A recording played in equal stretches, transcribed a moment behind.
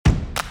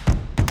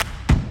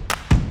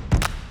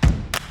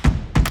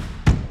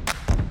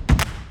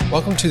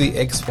Welcome to the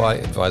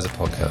XY Advisor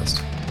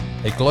Podcast,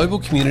 a global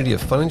community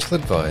of financial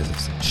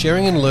advisors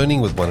sharing and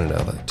learning with one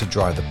another to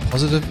drive the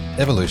positive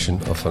evolution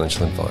of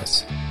financial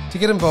advice. To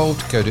get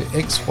involved, go to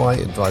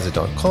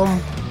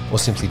xyadvisor.com or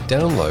simply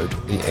download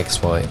the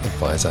XY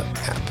Advisor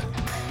app.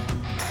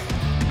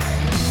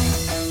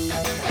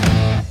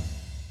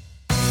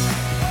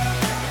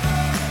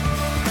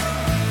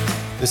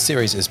 This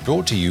series is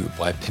brought to you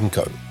by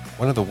PIMCO,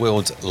 one of the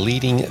world's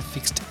leading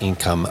fixed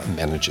income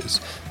managers.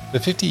 For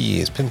 50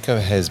 years,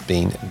 PIMCO has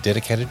been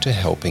dedicated to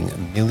helping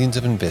millions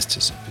of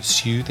investors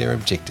pursue their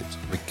objectives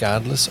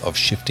regardless of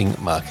shifting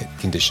market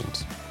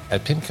conditions.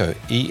 At PIMCO,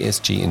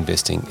 ESG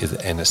investing is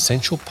an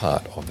essential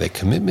part of their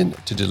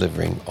commitment to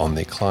delivering on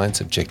their clients'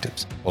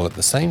 objectives, while at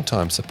the same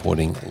time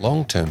supporting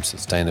long-term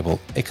sustainable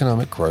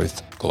economic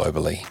growth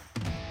globally.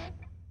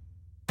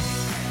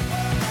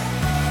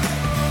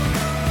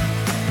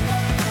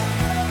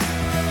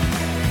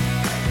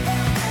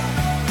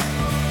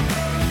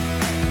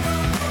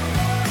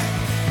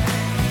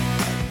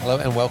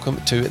 Hello and welcome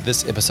to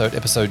this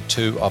episode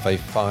 2 of a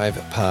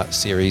 5-part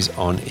series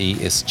on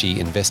ESG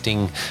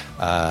investing.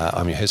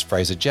 I'm your host,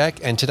 Fraser Jack,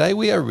 and today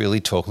we are really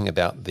talking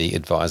about the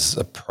advisor's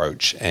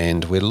approach,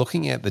 and we're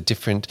looking at the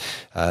different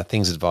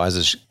things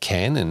advisors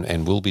can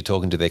and will be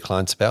talking to their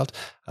clients about.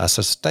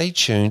 So stay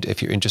tuned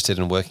if you're interested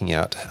in working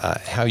out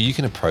how you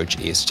can approach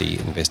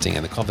ESG investing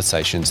and the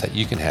conversations that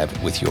you can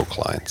have with your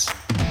clients.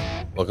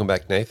 Welcome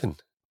back, Nathan.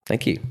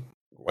 Thank you.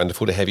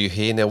 Wonderful to have you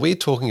here. Now, we're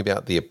talking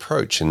about the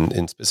approach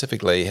and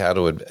specifically how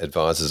do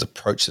advisors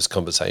approach this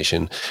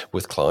conversation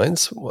with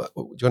clients. Do you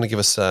want to give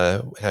us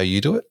how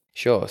you do it?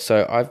 Sure.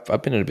 So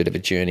I've been on a bit of a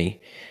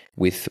journey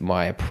with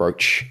my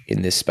approach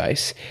in this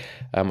space.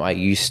 I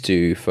used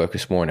to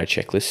focus more on a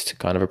checklist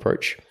kind of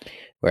approach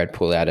where I'd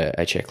pull out a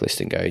checklist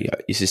and go, yeah,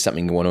 is this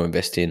something you want to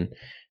invest in?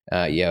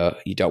 Yeah,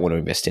 you don't want to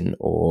invest in,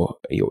 or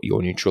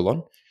you're neutral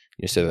on.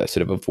 So that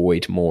sort of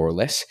avoid more or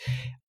less.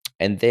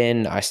 And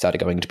then I started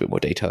going into a bit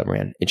more detail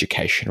around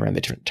education, around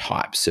the different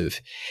types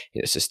of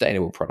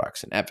sustainable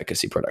products and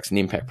advocacy products and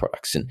impact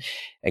products and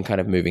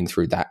kind of moving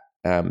through that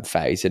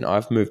phase. And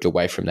I've moved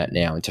away from that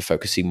now into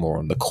focusing more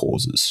on the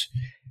causes.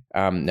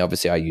 Now,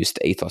 obviously, I use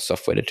the Ethos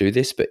software to do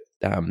this, but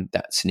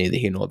that's neither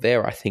here nor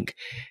there. I think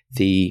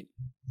the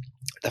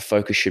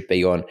focus should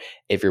be on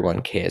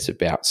everyone cares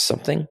about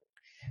something.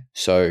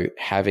 So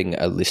having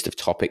a list of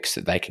topics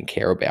that they can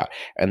care about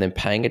and then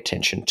paying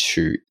attention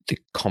to the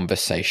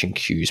conversation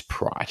cues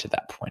prior to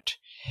that point.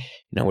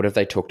 What have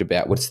they talked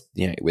about? What's,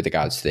 with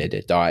regards to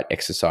their diet,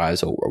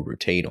 exercise or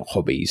routine or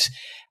hobbies,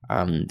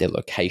 their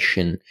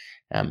location,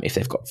 if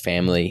they've got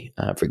family,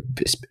 for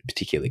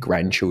particularly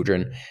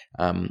grandchildren,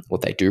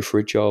 what they do for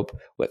a job,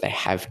 what they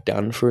have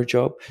done for a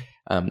job.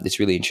 It's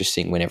really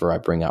interesting whenever I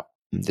bring up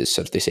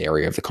this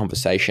area of the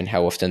conversation,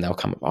 how often they'll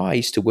come up, I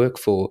used to work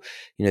for,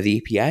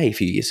 the EPA a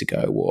few years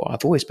ago, or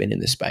I've always been in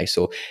this space,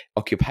 or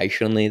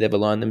occupationally they've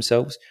aligned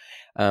themselves,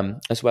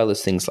 as well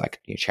as things like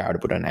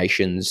charitable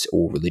donations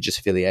or religious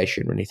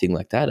affiliation or anything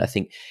like that. I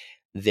think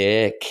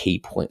they're key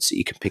points that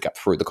you can pick up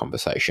through the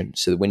conversation.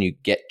 So that when you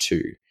get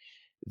to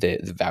the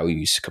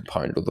values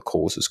component or the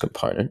causes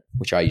component,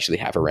 which I usually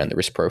have around the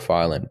risk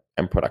profile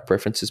and product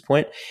preferences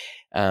point,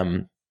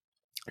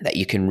 that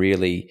you can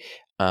really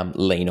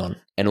lean on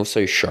and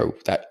also show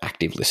that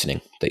active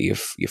listening that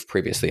you've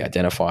previously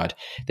identified.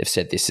 They've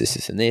said this,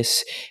 and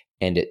this,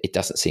 and it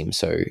doesn't seem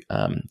so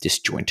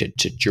disjointed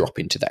to drop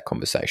into that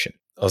conversation.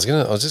 I was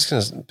just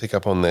gonna pick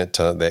up on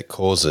that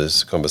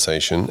causes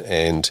conversation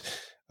and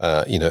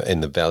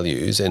and the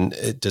values. And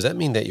does that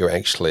mean that you're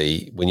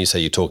actually, when you say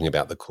you're talking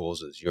about the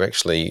causes, you're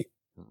actually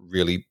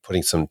really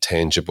putting some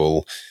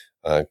tangible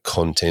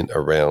content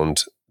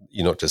around?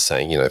 You're not just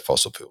saying,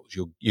 fossil fuels.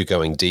 You're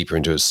going deeper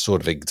into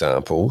sort of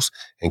examples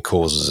and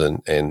causes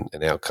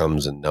and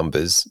outcomes and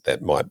numbers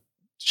that might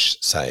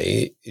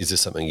say, is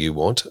this something you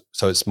want?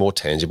 So it's more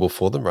tangible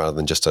for them rather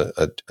than just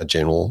a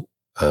general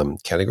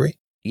category?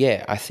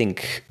 Yeah, I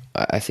think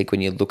when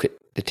you look at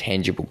the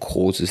tangible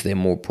causes, they're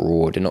more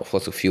broad. They're not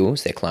fossil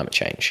fuels, they're climate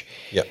change.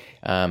 Yep.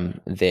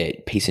 They're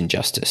peace and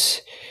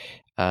justice.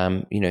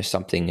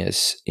 Something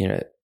as,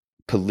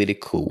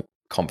 political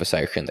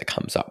conversation that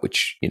comes up,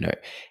 which at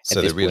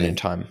this point in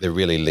time, they're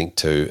really linked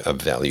to a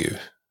value.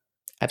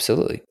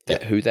 Absolutely.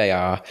 Yep. Who they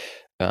are,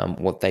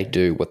 what they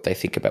do, what they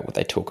think about, what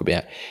they talk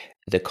about,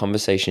 the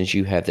conversations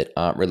you have that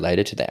aren't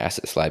related to their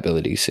assets,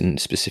 liabilities,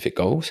 and specific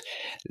goals.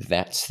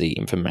 That's the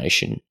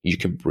information you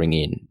can bring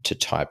in to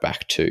tie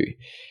back to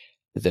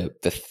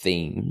the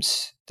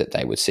themes that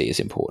they would see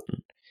as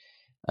important.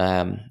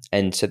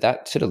 And so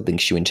that sort of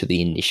links you into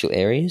the initial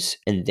areas,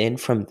 and then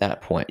from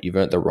that point, you've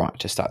earned the right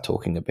to start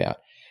talking about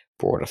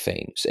broader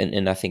themes.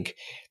 And I think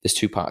there's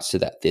two parts to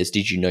that. There's,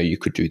 did you know you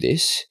could do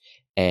this?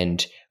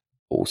 And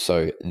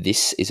also,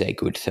 this is a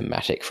good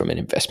thematic from an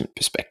investment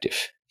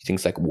perspective.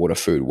 Things like water,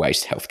 food,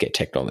 waste, healthcare,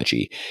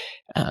 technology.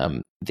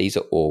 These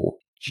are all,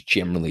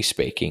 generally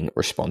speaking,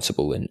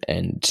 responsible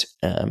and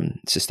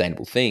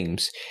sustainable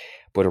themes,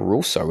 but are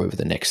also over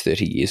the next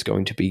 30 years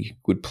going to be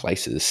good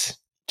places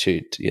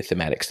to your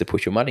thematics to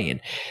put your money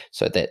in.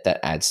 So that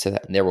adds to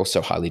that. And they're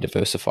also highly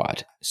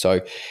diversified.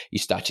 So you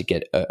start to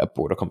get a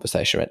broader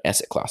conversation around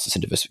asset classes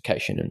and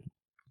diversification,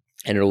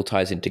 and it all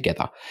ties in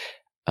together.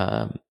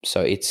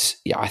 So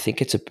I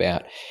think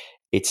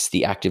it's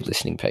the active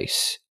listening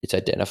piece. It's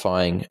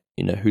identifying,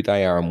 who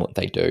they are and what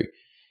they do.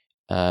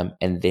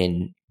 And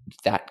then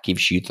that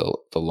gives you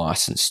the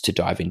license to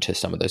dive into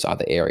some of those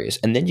other areas.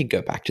 And then you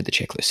go back to the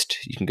checklist.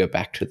 You can go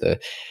back to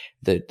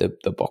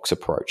the box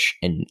approach,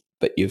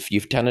 but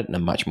you've done it in a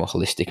much more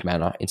holistic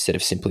manner instead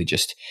of simply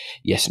just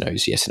yes,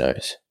 no's, yes,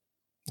 no's.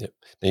 Yep.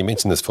 Now you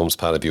mentioned this forms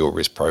part of your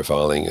risk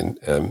profiling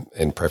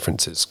and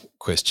preferences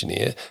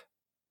questionnaire.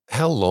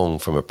 How long,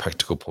 from a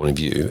practical point of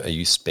view, are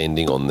you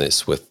spending on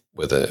this with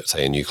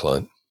say, a new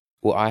client?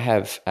 Well, I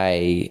have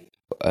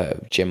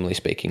generally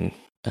speaking,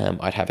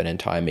 I'd have an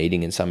entire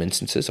meeting in some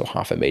instances or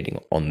half a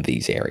meeting on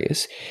these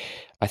areas.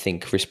 I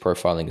think risk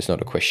profiling is not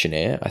a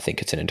questionnaire. I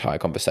think it's an entire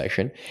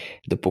conversation.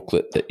 The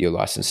booklet that your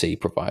licensee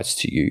provides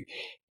to you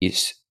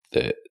is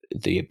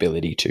the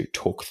ability to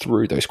talk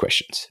through those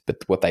questions. But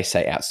what they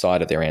say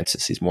outside of their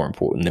answers is more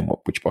important than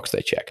which box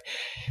they check.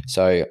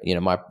 So,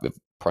 my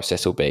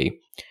process will be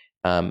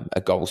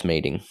a goals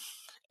meeting,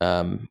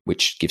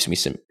 which gives me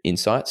some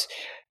insights,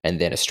 and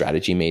then a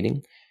strategy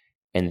meeting.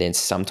 And then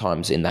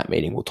sometimes in that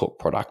meeting, we'll talk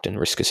product and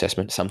risk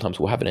assessment. Sometimes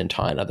we'll have an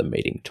entire other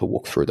meeting to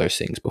walk through those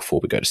things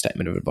before we go to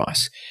statement of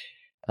advice.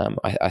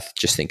 I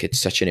just think it's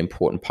such an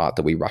important part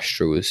that we rush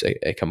through as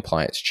a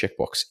compliance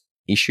checkbox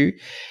issue.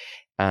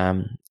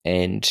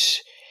 And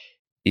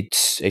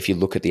it's, if you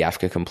look at the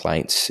AFCA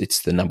complaints,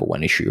 it's the number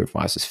one issue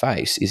advisors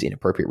face is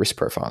inappropriate risk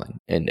profiling,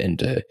 and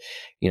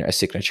a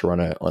signature on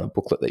a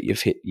booklet that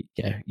you've hit,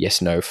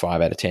 yes, no, 5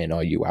 out of 10,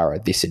 or you are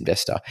this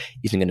investor,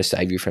 isn't going to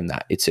save you from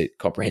that. It's a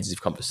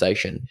comprehensive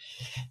conversation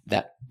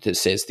that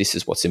says this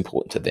is what's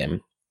important to them,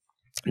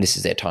 this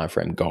is their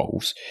timeframe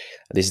goals,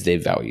 this is their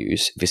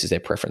values, this is their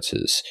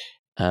preferences,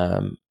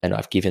 and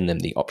I've given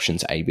them the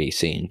options A, B,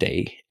 C, and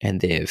D, and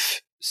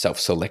they've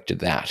self-selected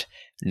that,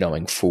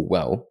 knowing full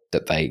well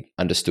that they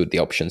understood the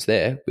options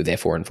there, with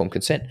therefore informed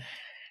consent.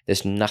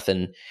 There's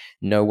nothing,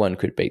 no one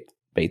could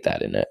beat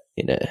that in a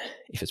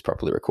if it's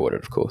properly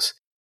recorded, of course.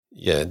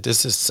 Yeah,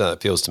 this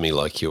feels to me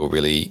like you're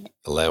really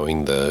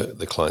allowing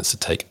the clients to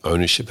take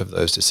ownership of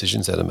those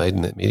decisions that are made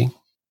in that meeting.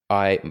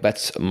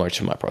 That's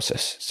most of my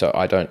process. So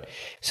I don't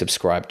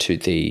subscribe to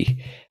the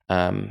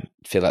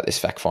fill out this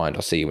fact find,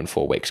 I'll see you in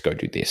 4 weeks, go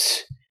do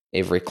this.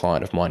 Every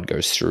client of mine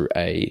goes through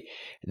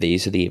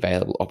these are the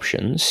available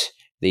options,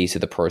 these are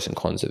the pros and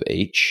cons of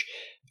each.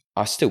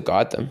 I still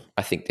guide them.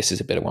 I think this is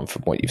a better one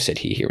from what you've said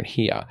here, and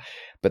here.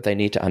 But they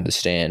need to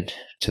understand,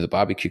 to the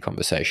barbecue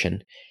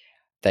conversation,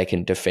 they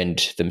can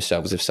defend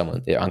themselves if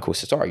their uncle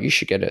says, you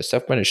should get a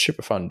self-managed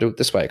super fund, do it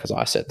this way because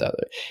I said that.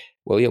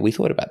 Well, yeah, we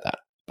thought about that,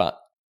 but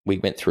we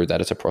went through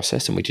that as a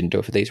process and we didn't do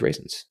it for these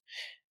reasons.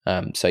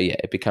 So yeah,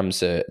 it becomes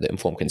the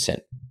informed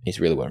consent is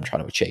really what I'm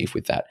trying to achieve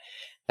with that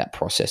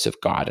process of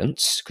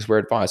guidance, because we're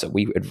advisor.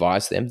 We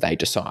advise them, they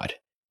decide.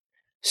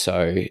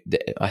 So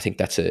I think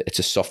it's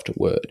a softer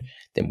word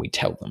than we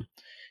tell them.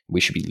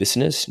 We should be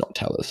listeners, not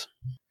tellers.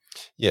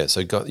 Yeah,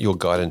 so your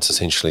guidance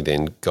essentially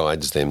then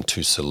guides them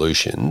to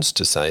solutions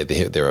to say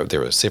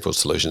there are several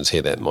solutions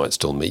here that might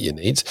still meet your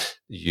needs.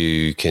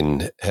 You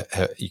can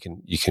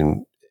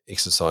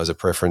exercise a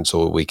preference,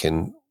 or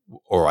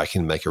I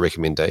can make a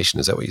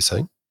recommendation. Is that what you're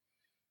saying?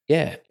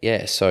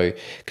 Yeah. So,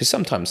 because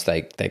sometimes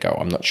they go,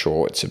 I'm not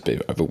sure, it's a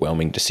bit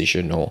overwhelming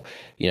decision, or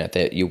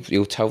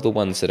you'll tell the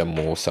ones that are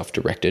more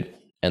self-directed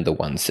and the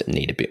ones that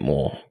need a bit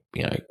more,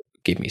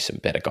 give me some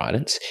better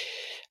guidance.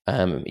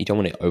 You don't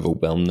want to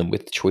overwhelm them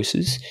with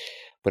choices,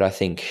 but I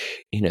think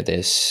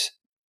there's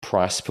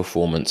price,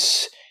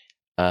 performance,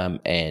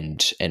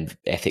 and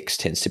ethics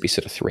tends to be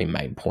sort of 3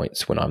 main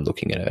points when I'm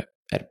looking at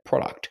a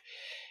product.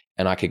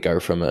 And I could go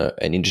from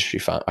an industry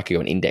fund, I could go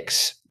an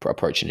index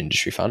approach, an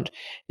industry fund,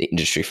 the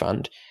industry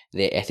fund,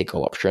 their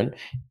ethical option,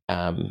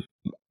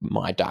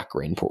 my dark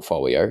green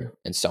portfolio,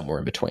 and somewhere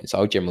in between. So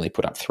I'll generally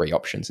put up 3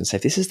 options and say,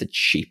 this is the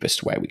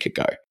cheapest way we could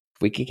go.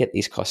 If we could get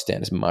these costs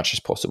down as much as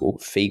possible,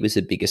 fee was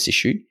the biggest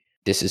issue.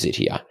 This is it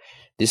here.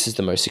 This is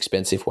the most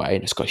expensive way,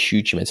 and it's got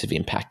huge amounts of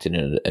impact and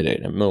an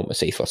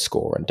enormous ethos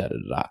score and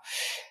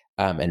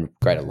and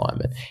great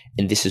alignment.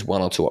 And this is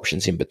 1 or 2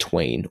 options in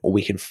between, or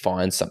we can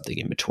find something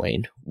in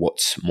between,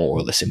 what's more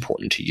or less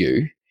important to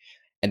you.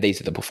 And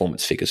these are the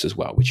performance figures as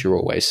well, which are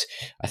always,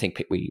 I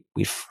think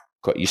we've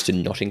got used to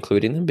not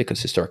including them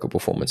because historical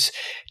performance,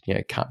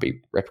 can't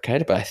be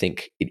replicated. But I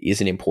think it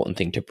is an important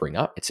thing to bring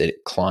up. It's a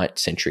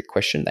client-centric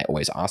question. They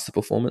always ask the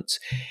performance.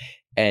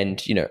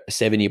 And, a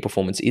 7-year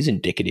performance is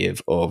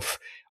indicative of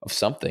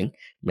something. It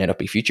may not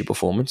be future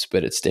performance,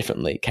 but it's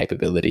definitely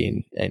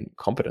capability and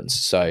competence.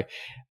 So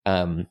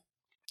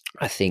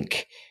I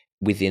think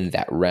within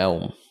that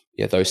realm,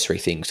 those 3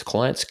 things,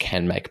 clients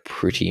can make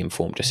pretty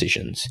informed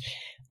decisions,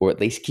 or at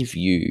least give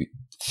you,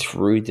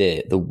 through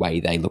the way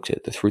they looked at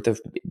it, through the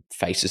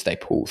faces they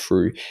pull,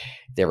 through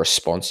their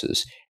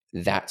responses,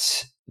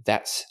 that's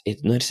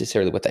it's not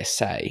necessarily what they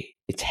say,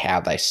 it's how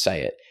they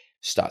say it,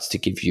 starts to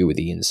give you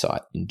the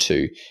insight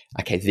into,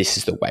 okay, this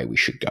is the way we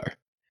should go.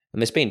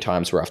 And there's been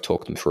times where I've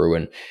talked them through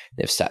and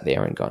they've sat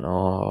there and gone,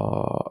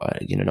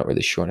 not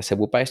really sure. And I said,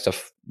 well, based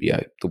off,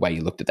 the way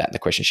you looked at that and the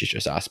question she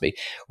just asked me,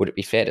 would it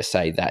be fair to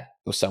say that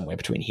you're somewhere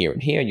between here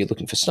and here and you're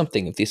looking for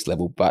something of this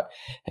level, but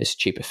has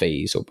cheaper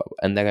fees or blah, blah.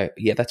 And they go,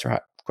 yeah, that's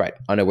right. Great.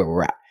 I know where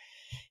we're at.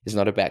 It's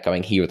not about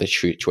going, here are the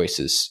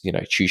choices,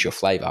 choose your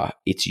flavor.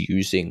 It's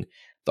using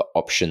the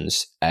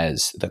options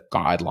as the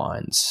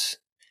guidelines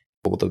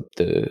or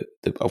the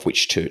of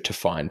which to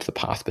find the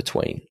path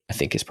between, I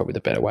think is probably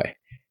the better way.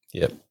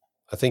 Yep.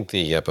 I think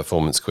the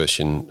performance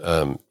question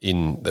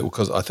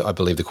because I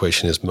believe the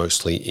question is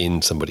mostly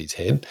in somebody's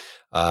head,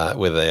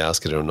 whether they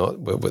ask it or not,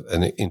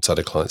 inside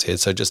a client's head.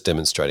 So just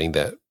demonstrating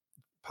that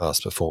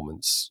past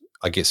performance.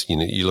 I guess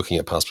you're looking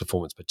at past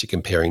performance, but you're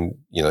comparing.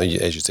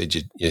 As you said,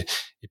 your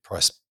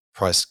price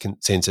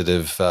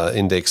sensitive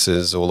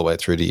indexes all the way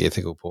through to your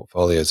ethical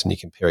portfolios, and you're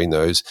comparing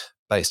those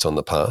based on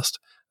the past.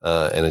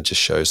 And it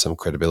just shows some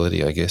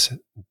credibility, I guess.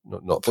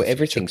 Not for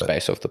everything's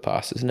based off the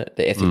past, isn't it?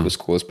 The ethical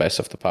scores based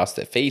off the past,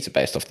 their fees are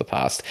based off the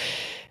past,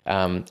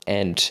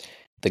 and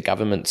the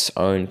government's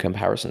own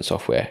comparison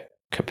software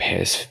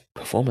compares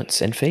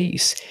performance and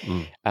fees.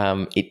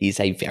 It is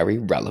a very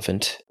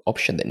relevant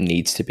option that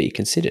needs to be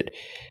considered.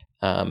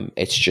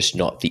 It's just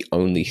not the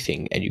only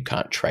thing, and you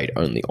can't trade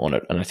only on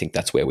it. And I think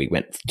that's where we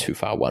went too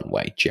far one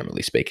way,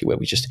 generally speaking, where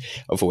we just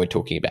avoid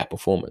talking about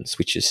performance,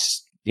 which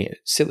is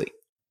silly.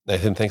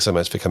 Nathan, thanks so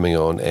much for coming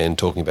on and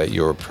talking about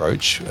your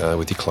approach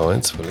with your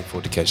clients. We look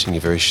forward to catching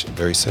you very,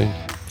 very soon.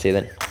 See you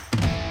then.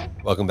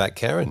 Welcome back,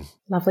 Karen.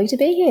 Lovely to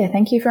be here.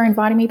 Thank you for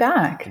inviting me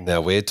back.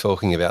 Now, we're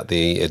talking about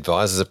the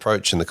advisor's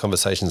approach and the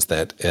conversations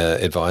that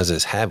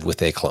advisors have with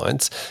their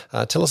clients.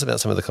 Tell us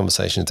about some of the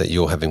conversations that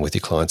you're having with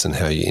your clients and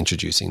how you're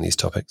introducing these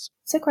topics.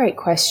 It's a great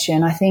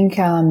question. I think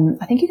you're going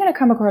to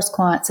come across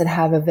clients that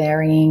have a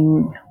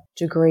varying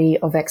degree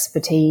of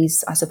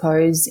expertise, I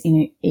suppose,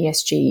 in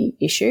ESG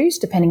issues,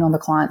 depending on the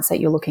clients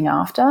that you're looking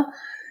after.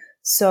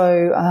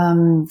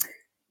 So,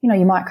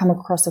 you might come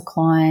across a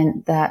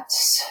client that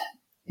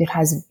it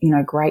has,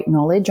 great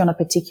knowledge on a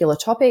particular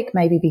topic,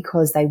 maybe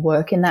because they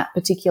work in that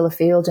particular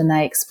field and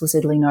they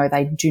explicitly know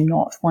they do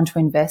not want to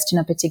invest in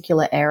a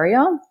particular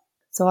area.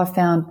 So I've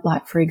found,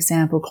 for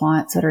example,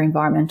 clients that are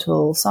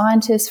environmental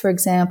scientists, for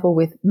example,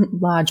 with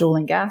large oil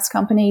and gas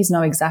companies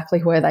know exactly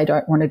where they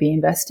don't want to be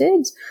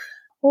invested.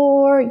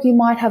 Or you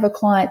might have a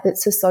client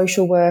that's a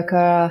social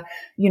worker,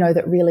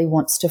 that really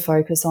wants to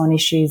focus on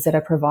issues that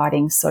are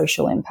providing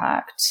social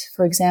impact.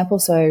 For example,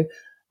 so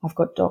I've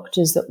got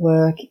doctors that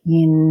work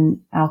in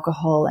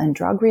alcohol and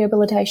drug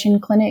rehabilitation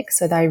clinics.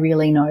 So they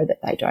really know that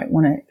they don't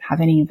want to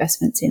have any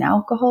investments in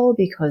alcohol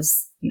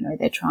because,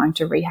 they're trying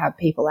to rehab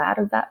people out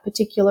of that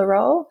particular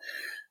role.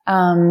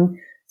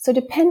 So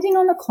depending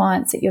on the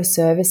clients that you're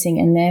servicing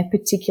and their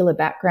particular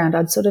background,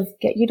 I'd sort of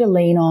get you to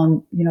lean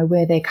on,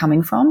 where they're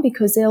coming from,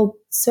 because there'll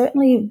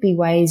certainly be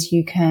ways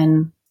you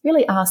can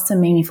really ask some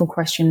meaningful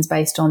questions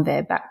based on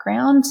their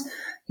background,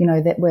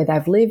 that where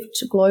they've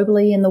lived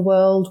globally in the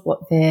world,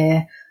 what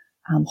their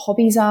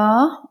hobbies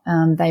are.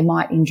 They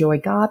might enjoy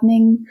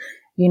gardening,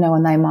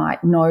 and they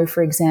might know,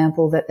 for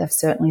example, that they've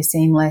certainly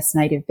seen less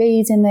native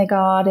bees in their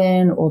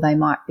garden, or they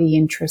might be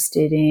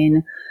interested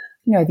in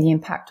the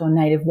impact on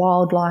native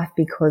wildlife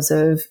because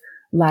of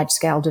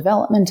large-scale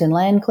development and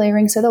land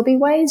clearing. So there'll be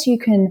ways you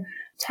can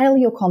tailor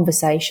your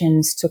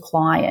conversations to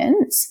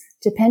clients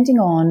depending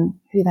on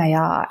who they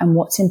are and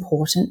what's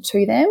important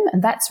to them.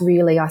 And that's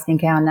really, I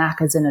think, our knack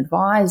as an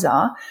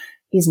advisor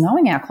is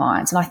knowing our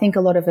clients. And I think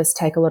a lot of us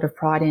take a lot of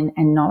pride in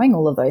knowing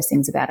all of those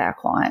things about our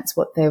clients,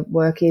 what their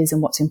work is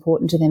and what's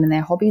important to them and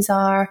their hobbies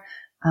are,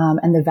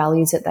 and the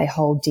values that they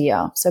hold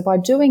dear. So by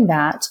doing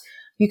that,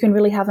 you can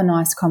really have a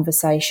nice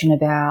conversation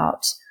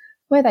about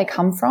where they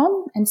come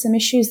from and some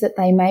issues that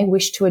they may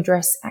wish to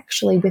address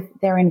actually with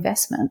their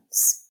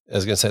investments. I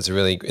was going to say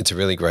it's a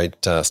really great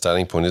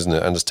starting point, isn't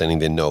it? Understanding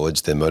their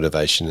knowledge, their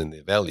motivation, and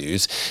their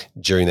values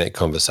during that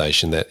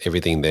conversation. That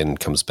everything then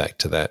comes back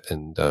to that,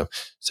 and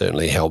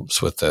certainly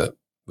helps with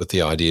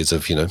the ideas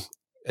of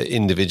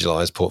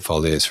individualized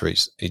portfolios for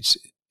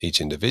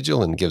each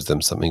individual, and gives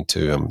them something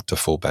to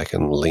fall back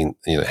and lean,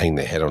 hang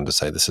their head on to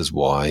say, this is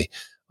why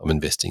I'm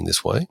investing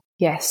this way.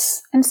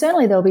 Yes. And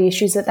certainly there'll be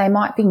issues that they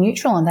might be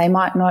neutral and they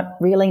might not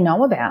really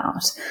know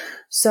about.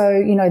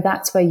 So,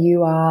 that's where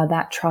you are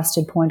that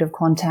trusted point of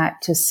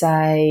contact to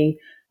say,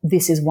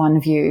 this is one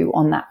view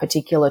on that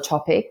particular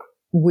topic,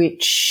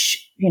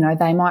 which,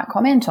 they might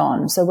comment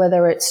on. So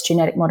whether it's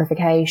genetic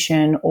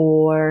modification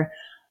or,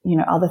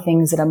 other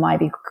things that are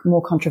maybe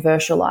more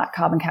controversial like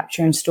carbon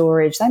capture and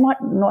storage, they might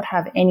not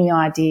have any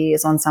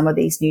ideas on some of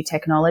these new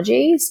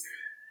technologies,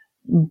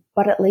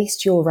 but at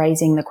least you're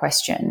raising the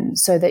question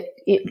so that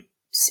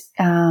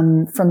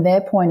from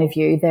their point of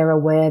view, they're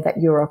aware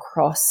that you're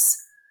across,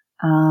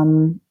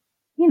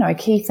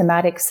 key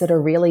thematics that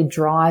are really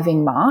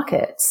driving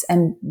markets.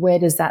 And where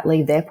does that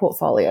leave their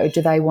portfolio?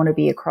 Do they want to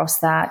be across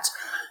that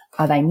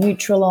Are they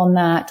neutral on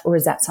that? Or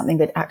is that something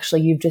that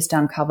actually you've just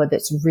uncovered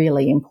that's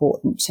really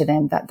important to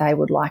them that they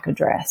would like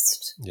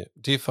addressed? Yeah.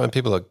 Do you find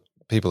people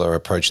are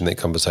approaching that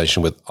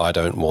conversation with "I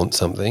don't want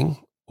something,"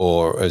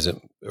 or is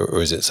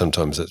it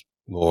sometimes it's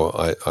more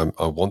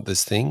I want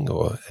this thing,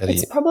 or how do you?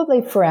 It's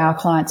probably for our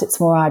clients, it's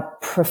more I'd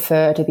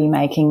prefer to be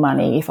making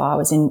money if I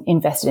was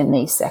invested in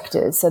these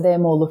sectors. So they're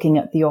more looking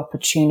at the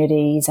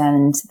opportunities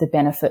and the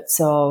benefits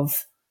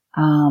of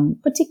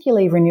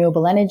particularly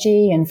renewable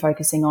energy and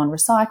focusing on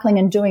recycling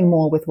and doing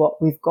more with what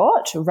we've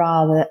got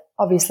rather,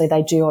 obviously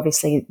they do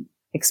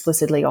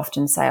explicitly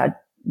often say I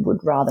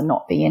would rather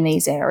not be in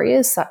these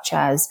areas such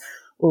as,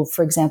 well,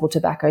 for example,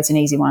 tobacco is an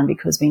easy one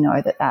because we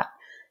know that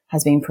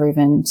has been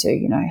proven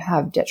to,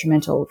 have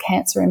detrimental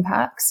cancer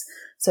impacts.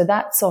 So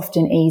that's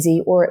often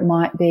easy, or it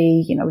might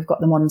be, we've got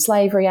the Modern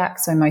Slavery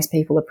Act, so most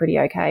people are pretty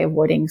okay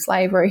avoiding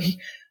slavery.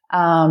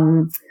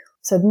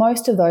 So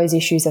most of those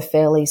issues are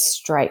fairly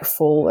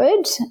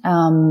straightforward.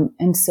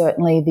 And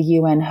certainly the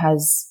UN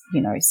has,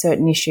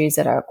 certain issues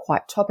that are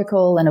quite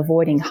topical, and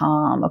avoiding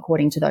harm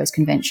according to those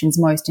conventions.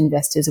 Most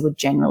investors would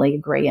generally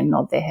agree and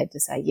nod their head to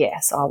say,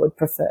 yes, I would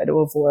prefer to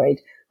avoid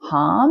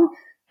harm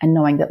and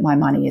knowing that my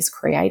money is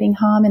creating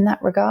harm in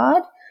that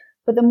regard.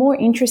 But the more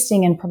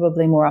interesting and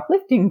probably more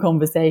uplifting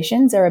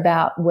conversations are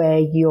about where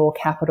your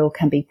capital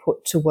can be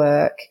put to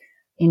work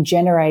in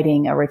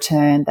generating a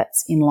return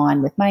that's in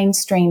line with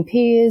mainstream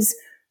peers,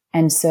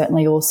 and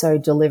certainly also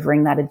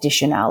delivering that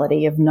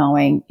additionality of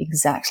knowing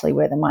exactly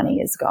where the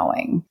money is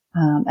going,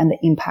 and the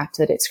impact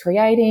that it's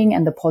creating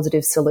and the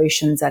positive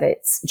solutions that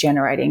it's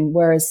generating.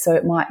 Whereas, so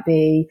it might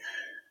be,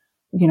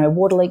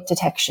 water leak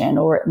detection,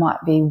 or it might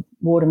be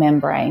water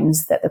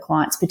membranes that the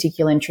client's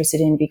particularly interested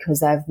in because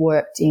they're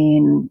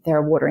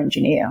a water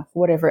engineer,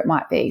 whatever it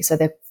might be. So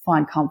they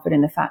find comfort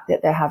in the fact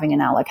that they're having an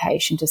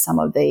allocation to some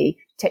of the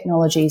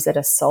technologies that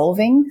are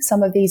solving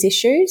some of these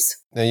issues.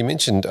 Now, you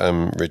mentioned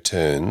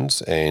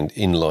returns and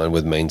in line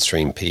with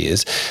mainstream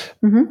peers.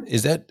 Mm-hmm.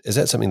 Is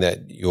that something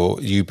that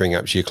you bring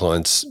up to your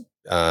clients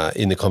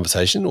in the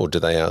conversation, or do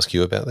they ask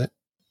you about that?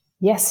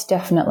 Yes,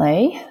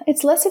 definitely.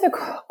 It's less of a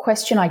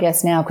question, I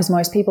guess, now because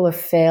most people are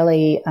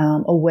fairly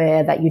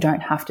aware that you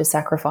don't have to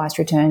sacrifice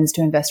returns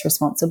to invest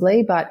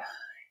responsibly. But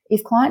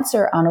if clients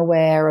are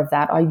unaware of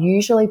that, I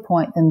usually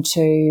point them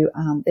to,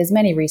 there's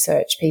many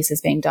research pieces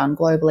being done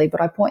globally,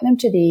 but I point them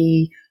to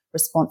the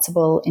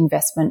Responsible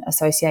Investment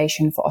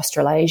Association for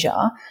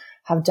Australasia,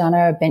 have done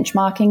a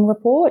benchmarking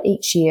report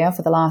each year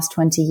for the last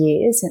 20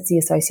 years since the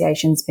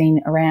association's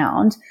been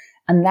around.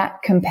 And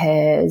that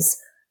compares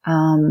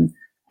an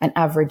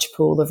average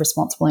pool of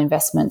responsible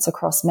investments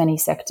across many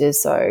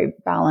sectors, so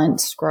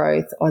balanced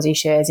growth, Aussie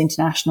shares,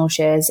 international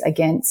shares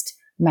against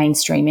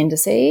mainstream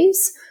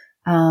indices.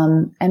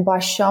 And by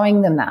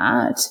showing them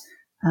that,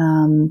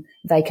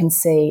 they can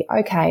see,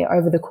 okay,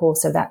 over the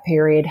course of that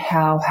period,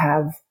 how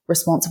have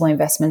responsible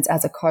investments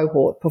as a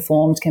cohort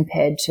performed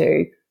compared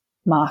to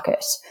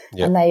market?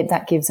 Yep. And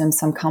that gives them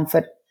some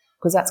comfort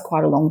because that's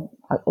quite a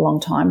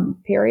long time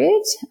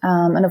period.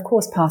 And of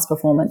course, past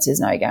performance is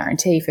no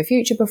guarantee for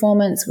future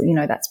performance.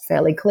 That's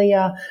fairly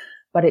clear,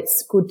 but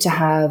it's good to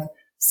have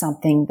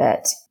something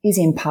that is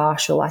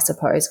impartial, I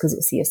suppose, because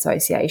it's the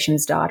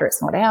association's data.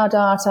 It's not our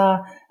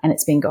data, and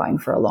it's been going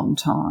for a long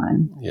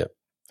time. Yep.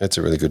 That's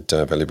a really good,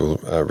 valuable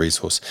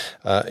resource.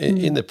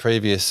 In the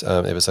previous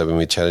episode when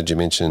we chatted, you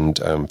mentioned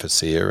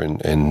PASEA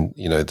and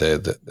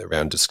the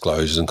around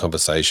disclosures and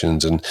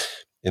conversations, and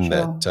in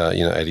sure. that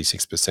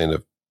 86%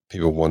 of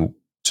people want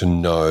to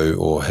know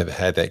or have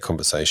had that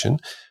conversation.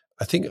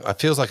 I think it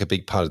feels like a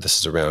big part of this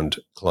is around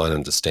client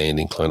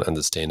understanding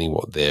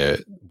what their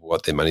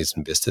money's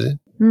invested in.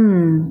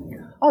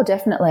 Oh,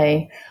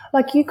 definitely.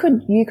 Like you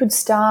could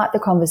start the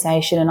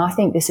conversation, and I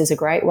think this is a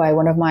great way.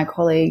 One of my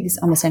colleagues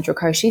on the Central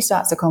Coast, she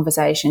starts the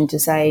conversation to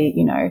say,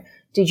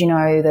 did you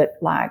know that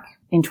like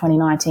in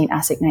 2019,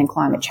 ASIC named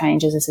climate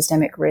change as a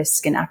systemic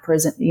risk, and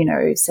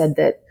APRA, said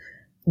that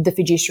the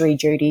fiduciary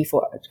duty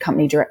for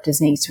company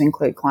directors needs to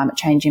include climate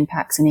change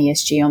impacts and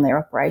ESG on their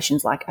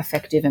operations, like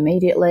effective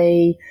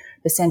immediately.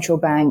 The central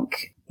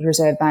bank, the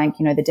Reserve Bank,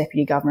 the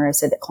deputy governor has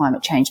said that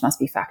climate change must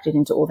be factored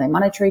into all their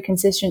monetary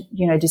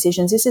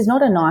decisions. This is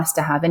not a nice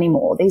to have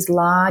anymore. These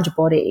large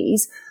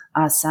bodies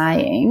are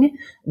saying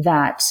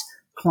that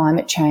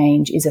climate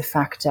change is a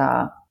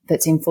factor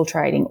that's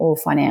infiltrating all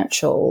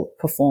financial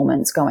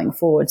performance going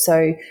forward.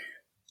 So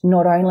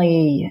not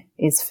only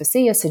is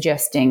FASEA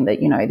suggesting that,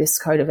 this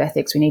code of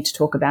ethics we need to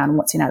talk about and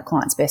what's in our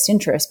client's best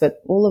interest,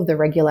 but all of the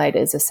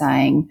regulators are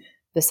saying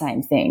the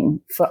same thing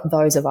for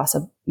those of us,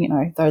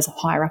 those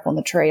higher up on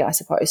the tree, I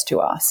suppose, to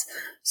us.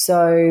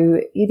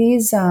 So it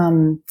is,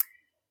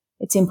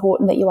 it's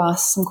important that you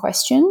ask some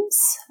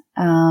questions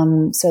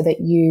so that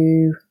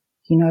you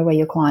know where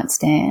your client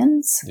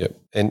stands. Yep.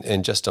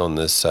 And just on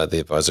this, the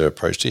advisor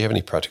approach, do you have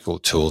any practical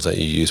tools that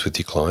you use with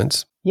your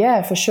clients?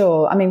 Yeah, for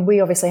sure. I mean, we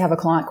obviously have a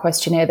client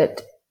questionnaire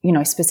that,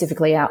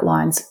 specifically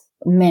outlines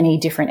many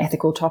different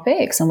ethical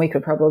topics, and we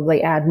could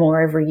probably add more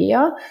every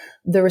year.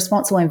 The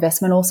responsible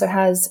investment also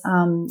has,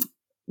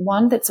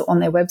 one that's on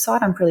their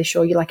website. I'm pretty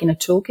sure you're like in a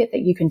toolkit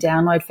that you can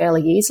download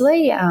fairly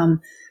easily.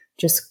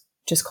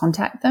 Just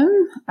contact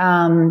them.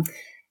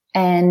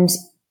 And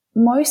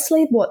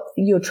mostly what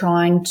you're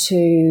trying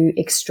to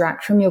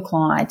extract from your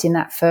client in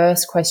that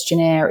first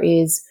questionnaire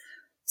is,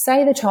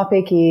 say the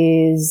topic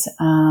is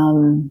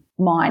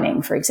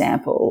mining, for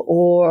example,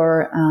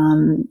 or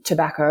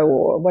tobacco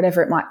or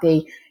whatever it might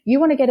be. You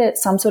want to get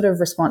some sort of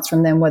response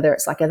from them, whether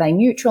it's like, are they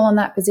neutral on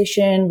that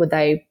position? Would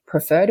they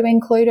prefer to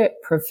include it,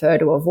 prefer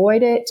to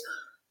avoid it,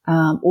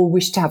 or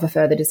wish to have a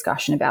further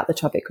discussion about the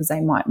topic because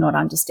they might not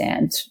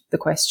understand the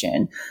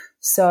question?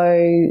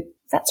 So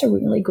that's a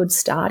really good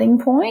starting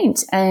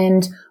point.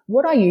 And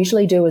what I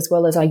usually do as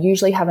well is I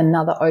usually have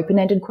another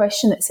open-ended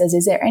question that says,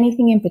 is there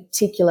anything in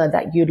particular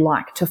that you'd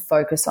like to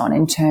focus on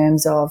in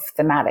terms of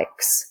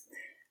thematics?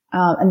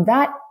 And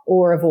that,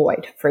 or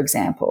avoid, for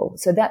example.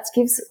 So that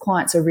gives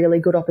clients a really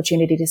good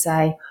opportunity to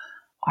say,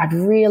 I'd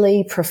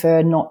really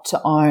prefer not to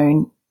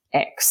own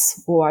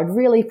X, or I'd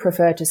really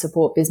prefer to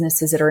support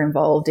businesses that are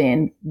involved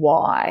in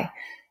Y.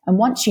 And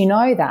once you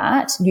know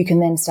that, you can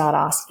then start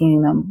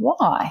asking them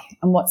why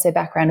and what's their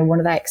background and what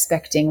are they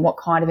expecting? What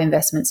kind of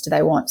investments do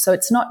they want? So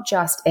it's not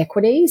just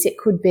equities. It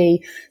could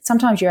be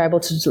sometimes you're able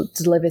to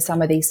deliver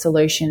some of these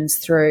solutions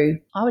through,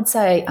 I would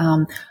say,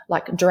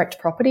 like direct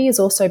property is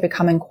also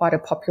becoming quite a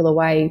popular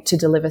way to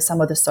deliver some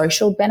of the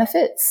social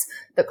benefits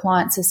that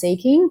clients are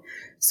seeking.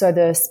 So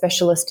the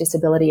specialist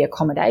disability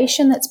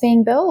accommodation that's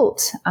being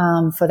built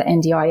for the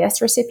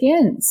NDIS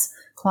recipients,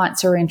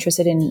 clients are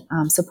interested in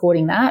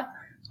supporting that.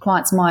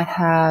 Clients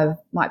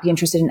might be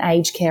interested in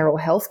aged care or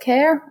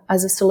healthcare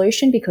as a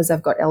solution because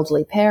they've got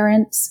elderly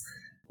parents,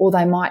 or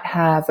they might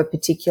have a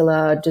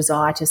particular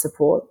desire to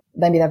support,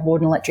 maybe they've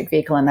bought an electric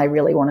vehicle and they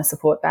really want to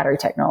support battery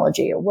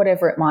technology or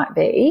whatever it might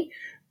be.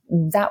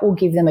 That will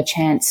give them a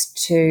chance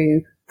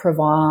to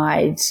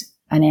provide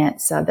an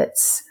answer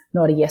that's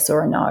not a yes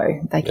or a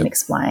no. They can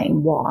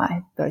explain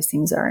why those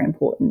things are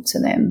important to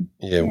them.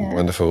 Yeah,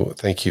 wonderful.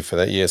 Thank you for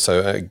that. Yeah,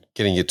 so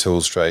getting your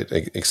tools straight,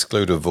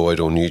 exclude,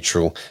 avoid, or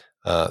neutral,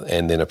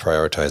 and then a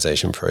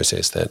prioritization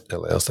process that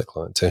allows the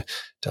client to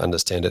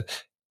understand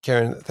it.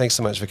 Karen, thanks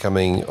so much for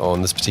coming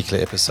on this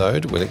particular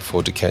episode. We look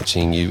forward to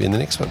catching you in the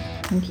next one.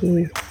 Thank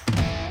you.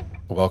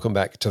 Welcome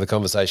back to the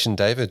conversation,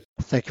 David.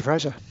 Thank you,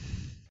 Fraser.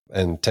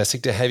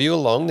 Fantastic to have you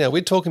along. Now,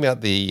 we're talking about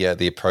the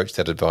approach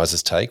that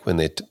advisors take when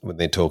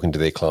they're talking to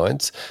their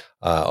clients.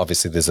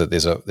 Obviously, there's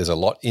a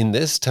lot in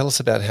this. Tell us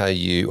about how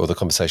you, or the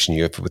conversation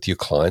you have with your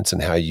clients,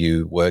 and how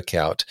you work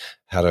out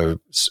how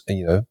to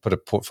put a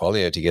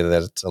portfolio together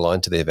that's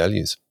aligned to their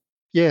values.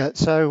 Yeah.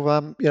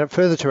 So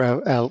further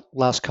to our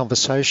last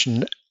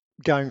conversation,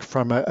 going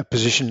from a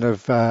position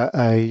of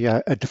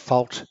a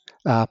default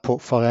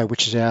portfolio,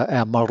 which is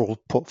our model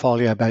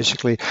portfolio,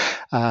 basically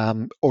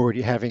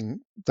already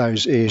having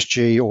those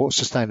ESG or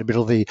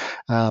sustainability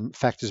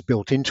factors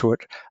built into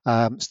it,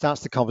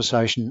 starts the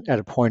conversation at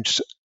a point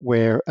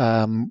where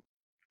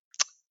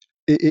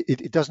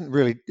it doesn't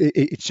really,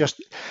 it's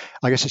just,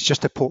 I guess it's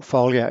just a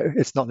portfolio.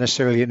 It's not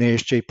necessarily an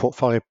ESG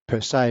portfolio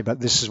per se, but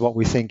this is what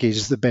we think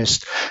is the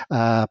best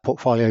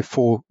portfolio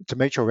to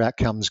meet your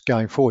outcomes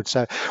going forward.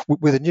 So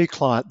with a new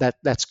client,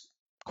 that's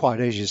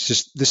quite easy. It's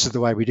just, this is the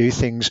way we do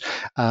things.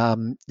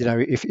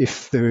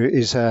 If there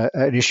is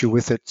an issue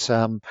with it,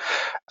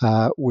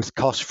 with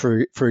cost,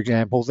 for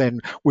example, then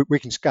we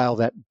can scale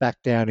that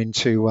back down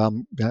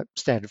into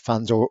standard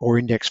funds or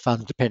index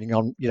funds, depending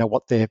on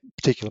what their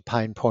particular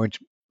pain point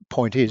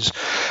is.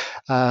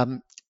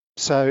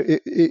 So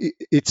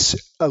it's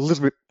a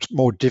little bit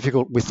more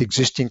difficult with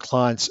existing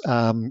clients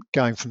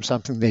going from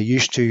something they're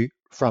used to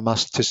from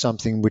us to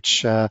something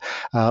which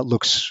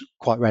looks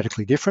quite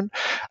radically different.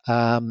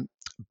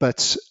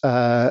 But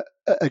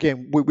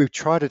again, we've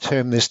tried to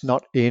term this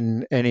not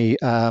in any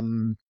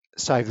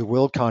save the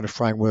world kind of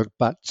framework,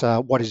 but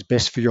what is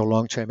best for your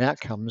long-term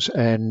outcomes.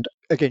 And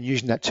again,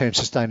 using that term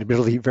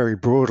sustainability very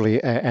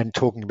broadly and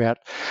talking about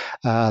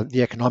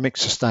the economic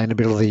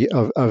sustainability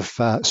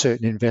of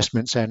certain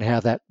investments and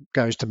how that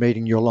goes to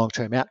meeting your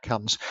long-term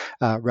outcomes,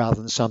 rather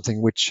than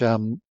something which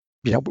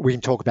we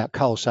can talk about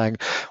coal, saying,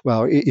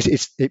 well,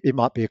 it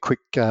might be a quick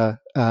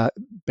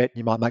bet,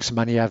 you might make some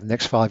money over the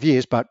next 5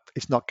 years, but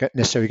it's not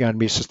necessarily going to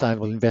be a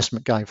sustainable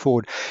investment going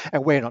forward.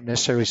 And we're not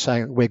necessarily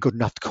saying that we're good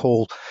enough to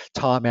call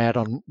time out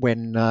on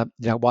when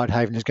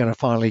Whitehaven is going to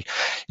finally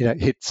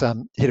hit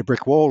a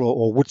brick wall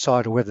or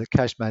Woodside or whatever the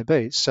case may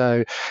be.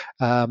 So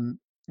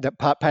that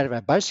part of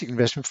our basic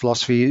investment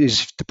philosophy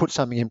is to put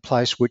something in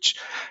place which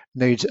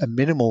needs a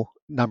minimal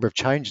number of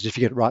changes. If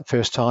you get it right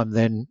first time,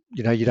 then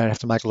you don't have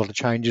to make a lot of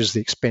changes,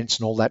 the expense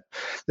and all that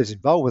that's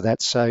involved with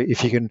that. So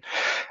if you can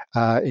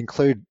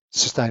include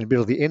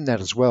sustainability in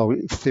that as well,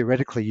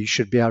 theoretically you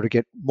should be able to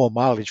get more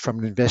mileage from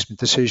an investment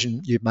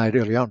decision you've made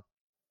early on.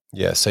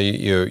 Yeah, so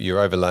you're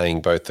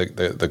overlaying both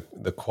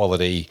the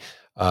quality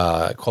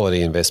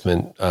quality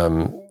investment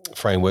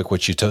framework,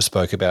 which you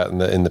spoke about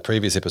in the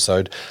previous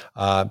episode.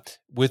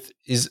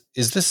 Is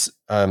this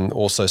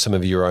also some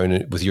of your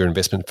own, with your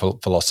investment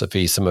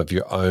philosophy, some of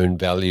your own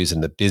values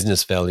and the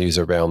business values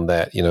around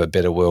that? A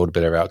better world,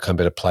 better outcome,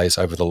 better place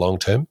over the long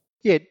term.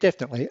 Yeah,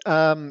 definitely.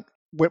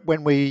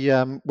 When we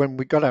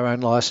got our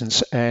own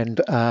license, and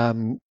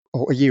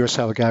or a year or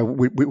so ago,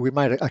 we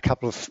made a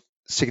couple of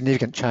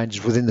significant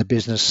changes within the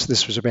business.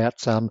 This was about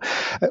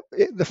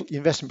the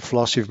investment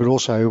philosophy, but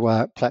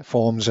also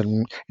platforms,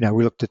 and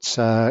we looked at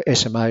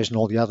SMAs and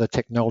all the other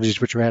technologies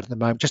which are out at the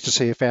moment, just to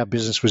see if our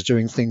business was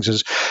doing things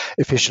as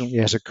efficiently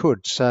as it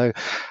could. So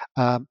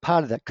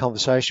part of that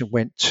conversation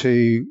went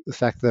to the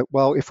fact that,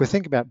 well, if we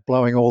think about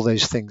blowing all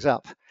these things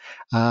up,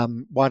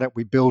 why don't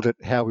we build it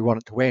how we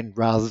want it to end,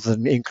 rather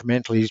than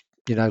incrementally,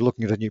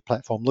 looking at a new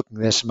platform,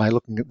 looking at SMA,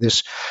 looking at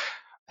this.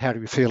 How do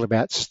we feel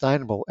about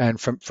sustainable? And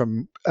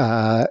from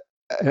an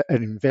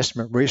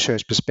investment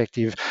research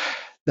perspective,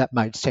 that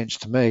made sense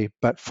to me.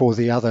 But for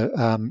the other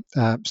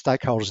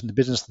stakeholders in the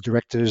business, the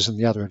directors and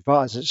the other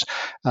advisors,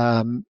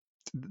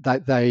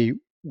 they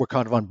were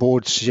kind of on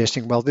board,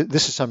 suggesting, well,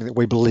 this is something that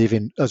we believe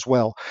in as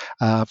well,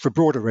 for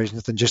broader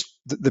reasons than just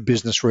the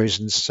business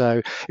reasons.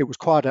 So it was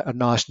quite a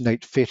nice,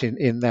 neat fit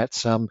in that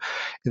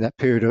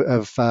period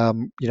of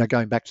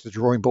going back to the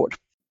drawing board.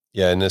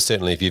 Yeah, and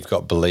certainly if you've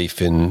got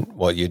belief in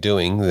what you're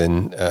doing,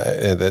 then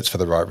that's for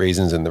the right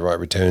reasons and the right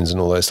returns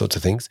and all those sorts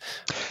of things.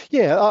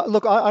 Yeah,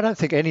 look, I don't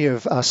think any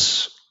of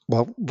us,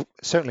 well,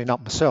 certainly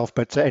not myself,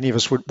 but any of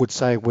us would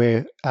say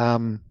we're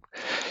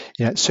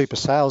super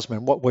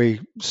salesmen. What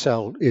we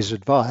sell is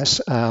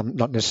advice,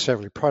 not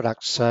necessarily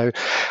products. So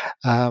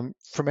from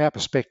our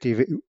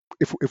perspective,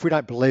 if we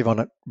don't believe in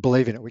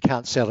it, we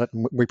can't sell it,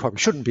 and we probably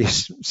shouldn't be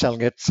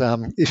selling it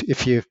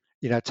if you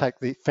take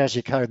the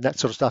FASI code and that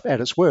sort of stuff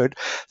at its word.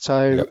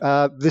 So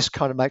yep. This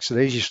kind of makes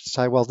it easier to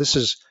say, well, this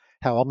is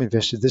how I'm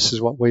invested. This is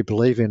what we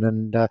believe in,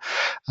 and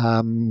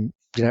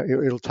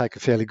it'll take a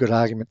fairly good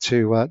argument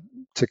to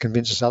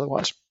convince us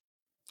otherwise.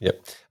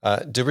 Yep.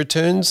 Do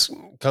returns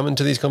come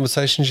into these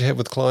conversations you have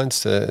with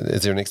clients?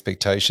 Is there an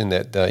expectation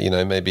that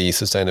maybe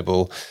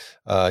sustainable,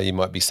 you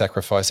might be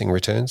sacrificing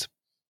returns?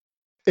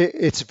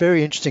 It's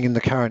very interesting in the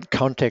current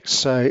context.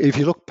 So if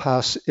you look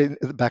past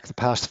the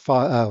past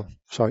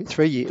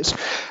 3 years,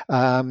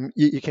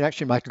 you can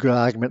actually make a good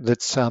argument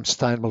that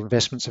sustainable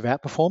investments have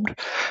outperformed.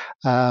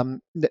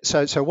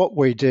 So what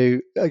we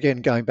do,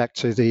 again, going back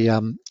to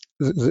the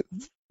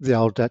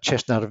old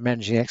chestnut of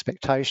managing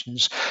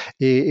expectations,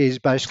 is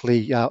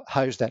basically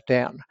hose that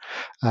down.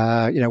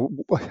 I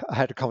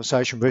had a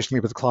conversation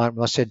recently with a client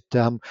and I said,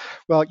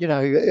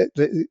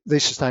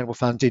 these sustainable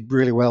funds did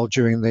really well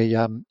during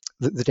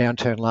the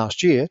downturn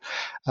last year,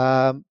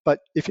 but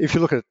if you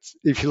look at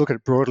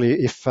it broadly,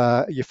 if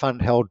your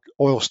fund held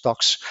oil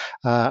stocks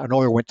and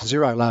oil went to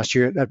zero last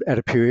year at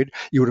a period,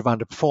 you would have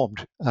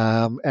underperformed,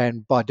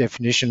 and by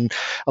definition,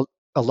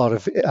 a lot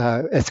of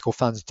ethical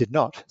funds did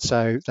not.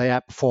 So they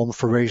outperformed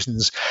for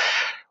reasons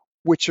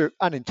which are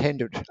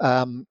unintended,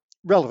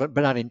 relevant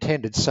but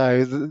unintended.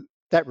 So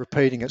that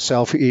repeating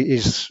itself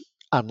is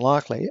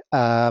unlikely.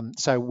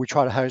 So we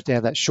try to hose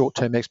down that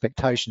short-term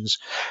expectations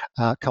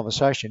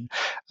conversation.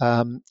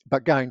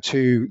 But going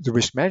to the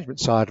risk management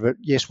side of it,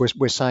 yes,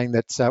 we're saying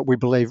that we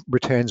believe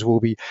returns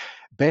will be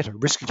better,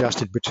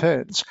 risk-adjusted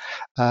returns,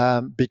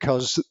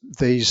 because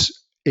these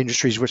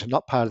industries which are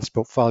not part of this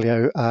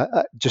portfolio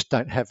just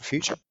don't have a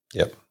future.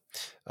 Yep.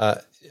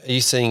 Are you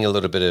seeing a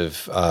little bit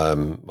of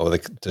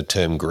the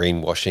term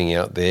greenwashing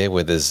out there,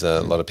 where there's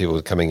a lot of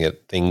people coming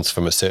at things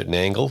from a certain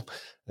angle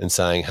and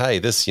saying, hey,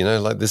 this,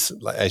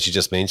 as you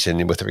just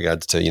mentioned, with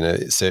regards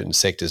to, certain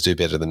sectors do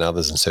better than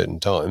others in certain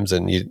times,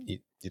 and you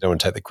don't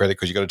want to take the credit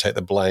because you've got to take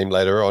the blame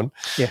later on.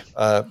 Yeah.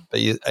 But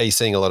are you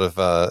seeing a lot of,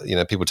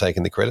 people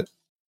taking the credit?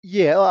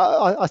 Yeah,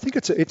 I think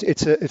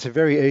it's a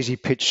very easy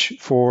pitch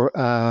for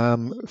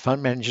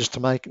fund managers to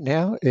make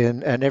now,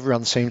 and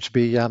everyone seems to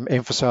be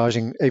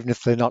emphasising, even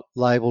if they're not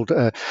labelled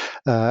a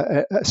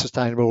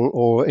sustainable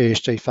or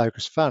ESG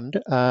focused fund,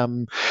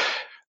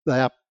 they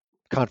are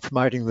kind of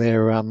promoting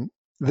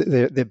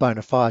their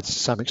bona fides to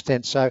some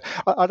extent. So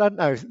I don't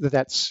know that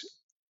that's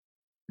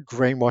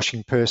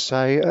greenwashing per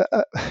se.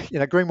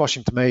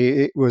 Greenwashing to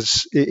me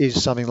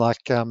is something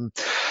like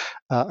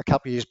a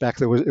couple of years back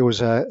there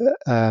was an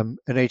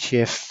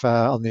ETF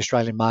on the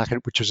Australian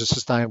market, which was a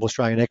sustainable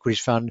Australian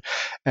equities fund,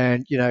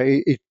 and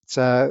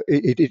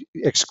it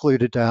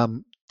excluded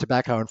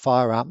tobacco and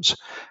firearms,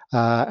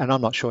 and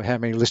I'm not sure how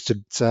many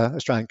listed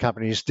Australian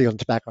companies deal in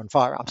tobacco and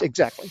firearms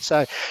exactly.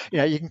 So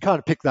you can kind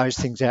of pick those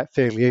things out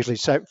fairly easily.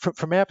 So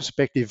from our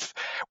perspective,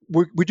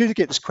 we do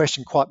get this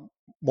question quite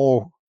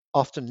more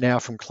often now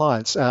from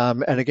clients,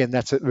 and again,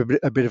 that's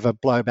a bit of a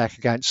blowback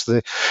against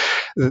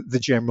the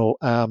general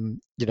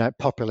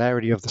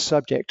popularity of the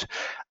subject.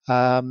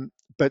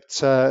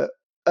 But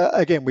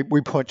again,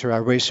 we point to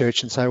our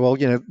research and say, well,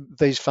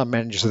 these fund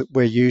managers that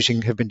we're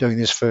using have been doing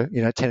this for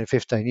 10 or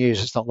 15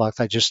 years. It's not like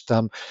they just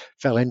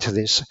fell into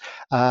this.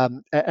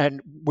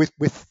 And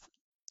with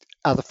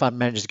other fund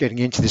managers getting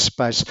into this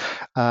space,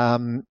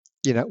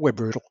 we're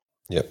brutal.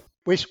 Yep.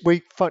 We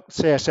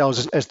see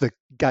ourselves as the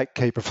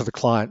gatekeeper for the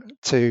client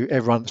to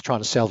everyone that's trying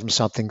to sell them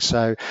something.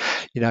 So,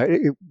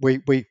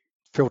 we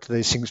filter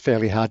these things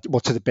fairly hard,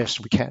 to the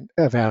best we can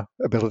of our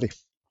ability.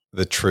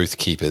 The truth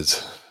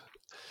keepers.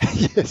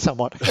 Yeah,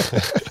 somewhat.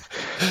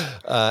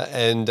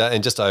 And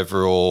just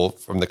overall,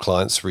 from the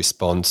client's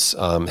response,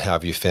 how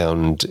have you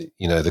found,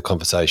 the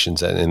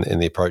conversations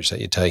and the approach that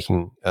you're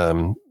taking?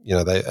 Are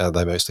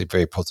they mostly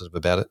very positive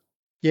about it?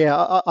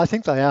 Yeah, I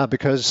think they are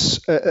because,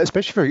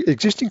 especially for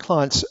existing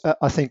clients,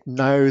 I think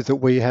know that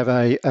we have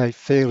a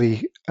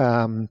fairly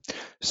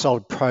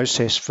solid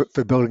process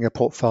for building a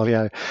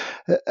portfolio.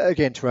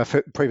 Again, to our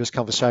previous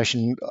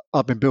conversation,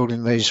 I've been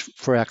building these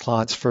for our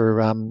clients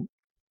for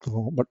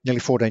nearly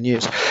 14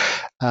 years.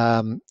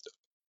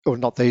 Or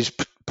not these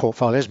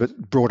portfolios, but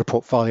broader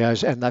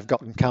portfolios, and they've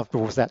gotten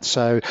comfortable with that.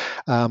 So,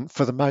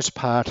 for the most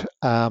part,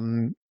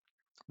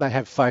 they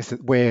have faith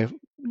that we're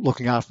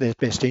looking after their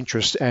best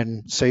interest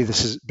and see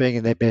this as being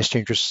in their best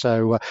interest.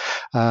 So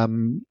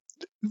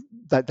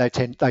they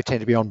tend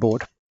to be on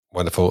board.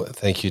 Wonderful.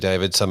 Thank you,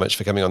 David, so much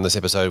for coming on this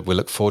episode. We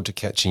look forward to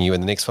catching you in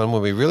the next one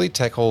where we really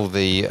tackle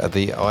the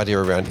idea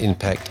around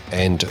impact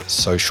and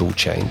social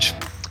change.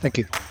 Thank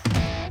you.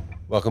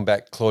 Welcome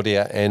back,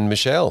 Claudia and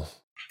Michelle.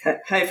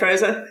 Hey,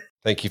 Fraser.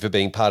 Thank you for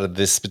being part of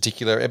this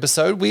particular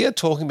episode. We are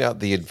talking about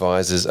the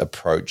advisor's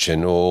approach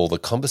and all the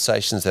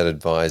conversations that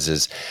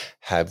advisors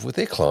have with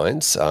their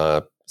clients,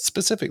 not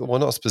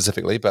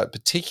specifically, but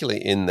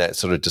particularly in that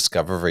sort of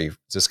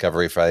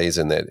discovery phase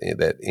and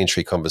that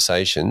entry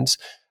conversations.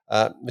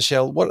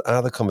 Michelle, what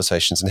are the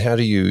conversations and how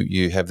do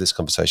you have this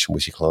conversation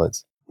with your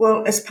clients?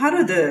 Well, as part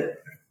of the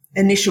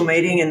initial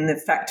meeting and the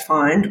fact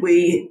find,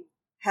 we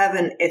have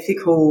an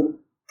ethical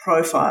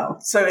profile.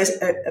 So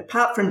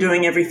apart from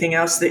doing everything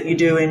else that you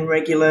do in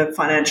regular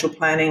financial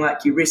planning,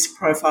 like your risk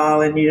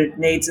profile and your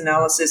needs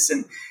analysis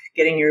and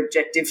getting your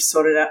objectives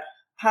sorted out,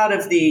 part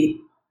of the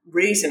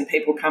reason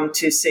people come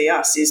to see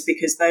us is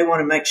because they want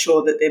to make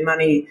sure that their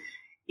money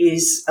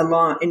is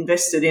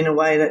invested in a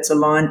way that's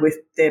aligned with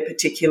their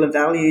particular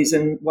values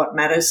and what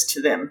matters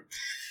to them.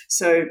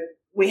 So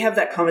we have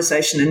that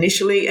conversation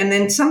initially, and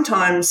then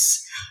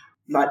sometimes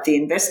like the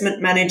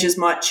investment managers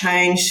might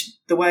change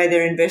the way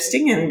they're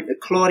investing. And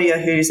Claudia,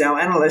 who's our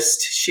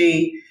analyst,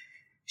 she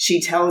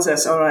tells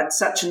us, all right,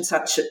 such and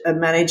such a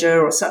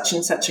manager or such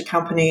and such a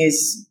company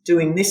is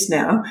doing this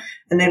now.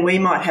 And then we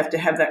might have to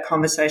have that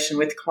conversation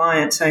with the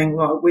client saying,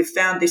 well, we've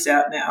found this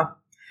out now.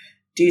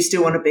 Do you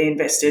still want to be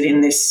invested in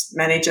this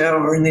manager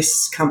or in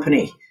this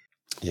company?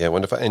 Yeah,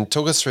 wonderful. And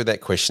talk us through that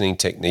questioning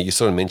technique. You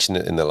sort of mentioned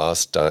it in the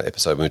last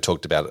episode when we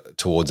talked about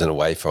towards and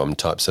away from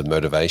types of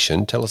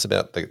motivation. Tell us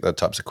about the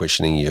types of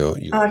questioning you're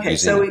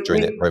using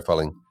during that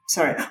profiling.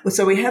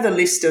 So we have a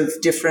list of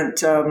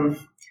different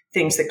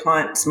things that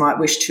clients might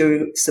wish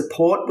to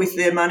support with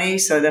their money.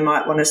 So they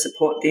might want to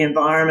support the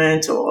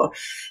environment or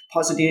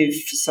positive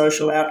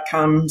social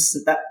outcomes,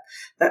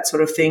 that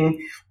sort of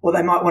thing. Or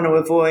they might want to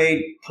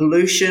avoid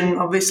pollution,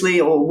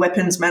 obviously, or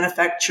weapons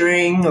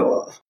manufacturing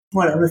or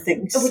what other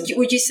things.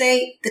 Would you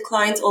say the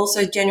clients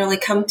also generally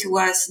come to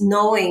us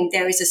knowing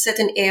there is a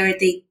certain area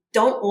they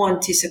don't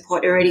want to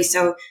support already?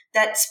 So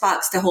that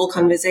sparks the whole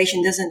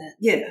conversation, doesn't it?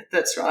 Yeah,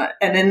 that's right.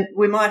 And then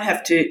we might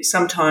have to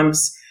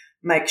sometimes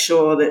make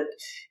sure that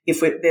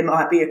there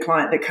might be a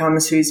client that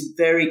comes who's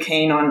very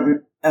keen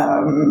on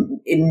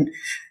in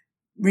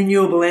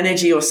renewable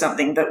energy or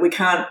something, but we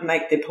can't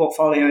make their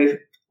portfolio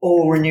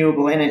all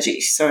renewable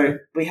energy. So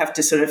we have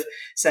to sort of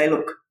say,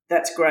 look,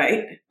 that's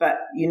great, but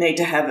you need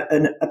to have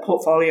a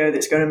portfolio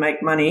that's going to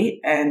make money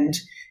and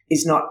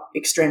is not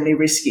extremely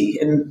risky.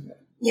 And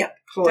yeah,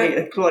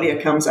 Claudia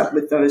comes up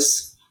with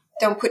those.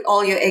 Don't put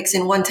all your eggs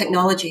in one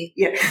technology.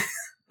 Yeah,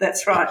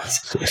 that's right.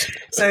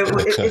 So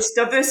it's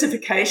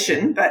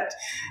diversification, but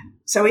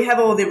so we have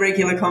all the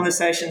regular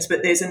conversations,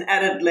 but there's an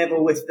added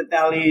level with the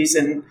values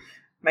and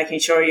making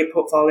sure your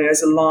portfolio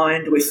is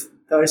aligned with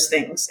those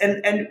things.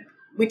 And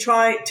we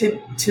try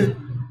to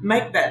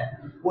make that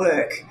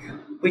work.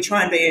 We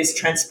try and be as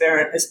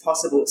transparent as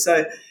possible.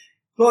 So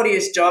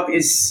Claudia's job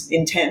is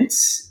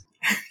intense.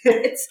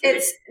 It's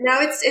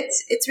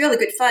really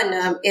good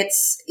fun.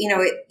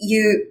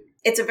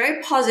 It's a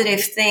very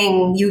positive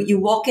thing. You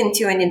walk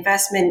into an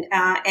investment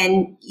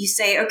and you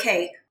say,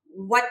 okay,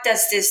 what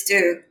does this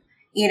do?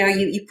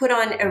 You put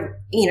on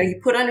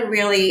a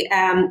really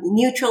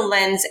neutral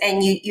lens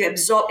and you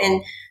absorb,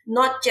 and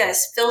not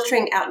just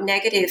filtering out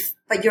negative,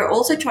 but you're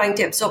also trying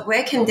to absorb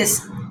where can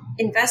this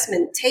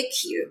investment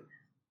take you.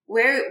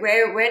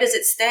 Where does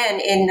it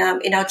stand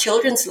in our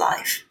children's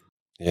life?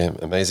 Yeah,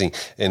 amazing.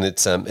 And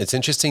it's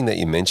interesting that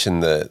you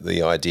mentioned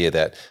the idea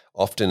that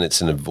often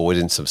it's an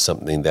avoidance of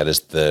something that is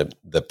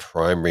the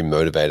primary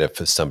motivator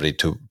for somebody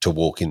to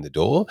walk in the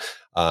door,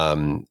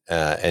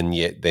 and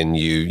yet then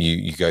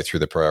you go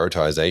through the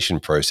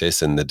prioritization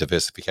process and the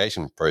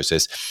diversification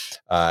process,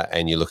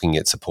 and you're looking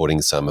at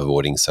supporting some,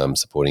 avoiding some,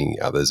 supporting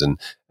others, and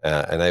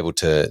able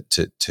to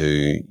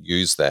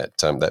use that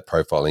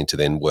profiling to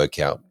then work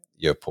out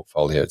your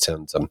portfolio. It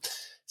sounds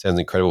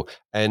incredible,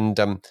 and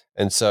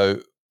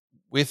so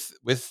with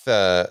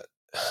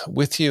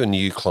your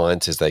new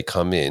clients as they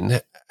come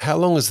in, how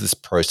long is this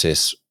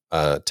process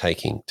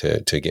taking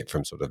to get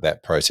from sort of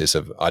that process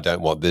of I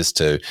don't want this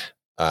to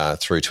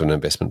through to an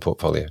investment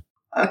portfolio?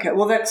 Okay,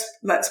 well,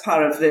 that's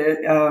part of the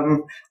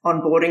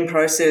onboarding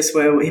process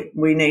where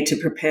we need to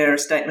prepare a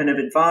statement of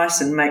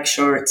advice and make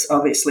sure it's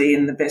obviously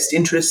in the best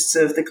interests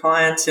of the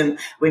clients, and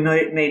we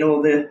meet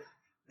all the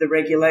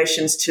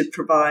regulations to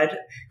provide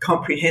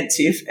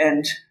comprehensive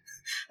and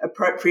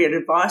appropriate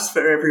advice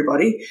for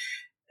everybody.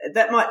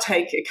 That might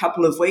take a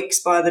couple of weeks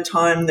by the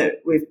time that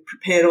we've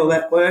prepared all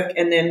that work,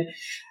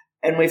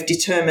 and we've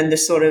determined the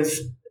sort of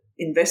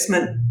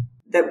investment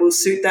that will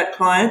suit that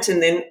client,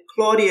 and then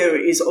Claudia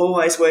is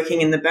always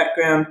working in the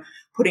background,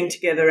 putting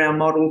together our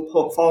model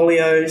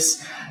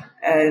portfolios,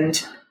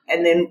 and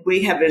then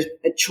we have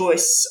a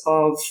choice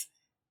of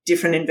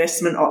different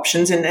investment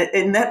options, and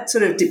that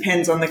sort of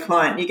depends on the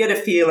client. You get a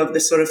feel of the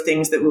sort of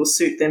things that will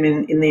suit them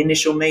in the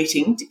initial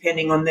meeting,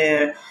 depending on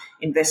their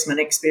investment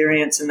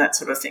experience and that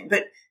sort of thing.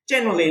 But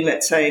generally,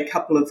 let's say a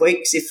couple of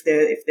weeks if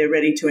they're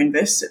ready to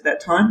invest at that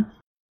time.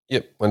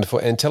 Yep, wonderful.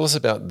 And tell us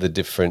about the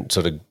different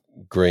sort of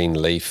green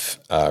leaf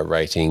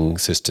rating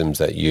systems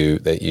that you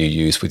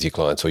use with your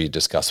clients or you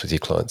discuss with your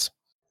clients.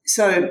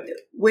 So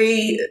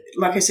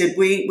like I said,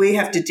 we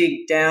have to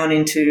dig down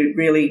into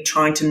really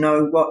trying to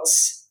know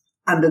what's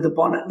under the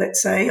bonnet,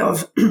 let's say,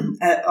 of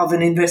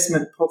an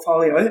investment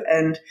portfolio,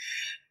 and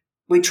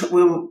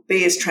we'll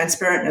be as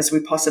transparent as we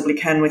possibly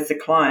can with the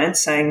client,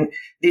 saying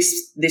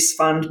this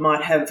fund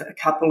might have a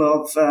couple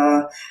of,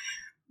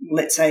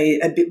 let's say,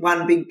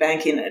 one big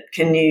bank in it.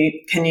 Can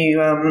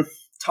you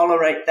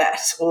tolerate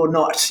that or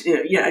not?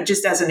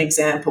 Just as an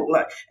example.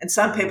 And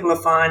some people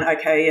are fine.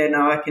 Okay, yeah,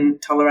 no, I can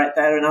tolerate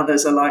that, and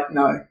others are like,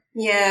 no.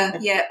 Yeah.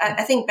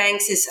 I think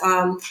banks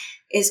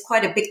is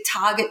quite a big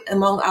target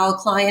among our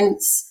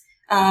clients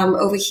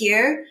over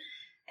here.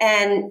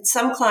 And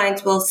some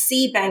clients will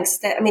see banks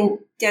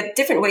there are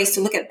different ways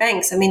to look at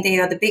banks. They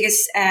are the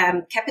biggest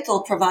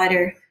capital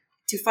provider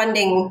to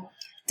funding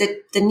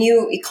the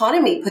new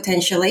economy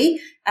potentially.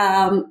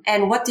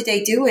 And what do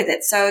they do with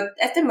it? So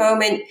at the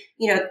moment,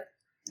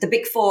 the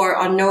big four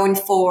are known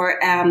for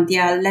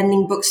their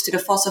lending books to the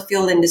fossil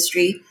fuel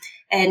industry.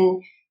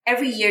 And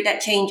every year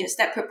that changes,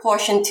 that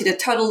proportion to the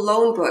total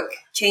loan book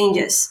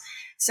changes.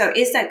 So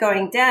is that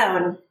going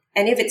down?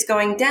 And if it's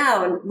going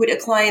down, would a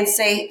client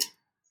say,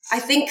 I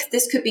think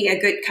this could be a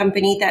good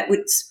company that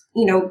would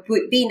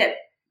be in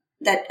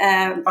that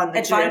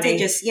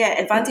advantageous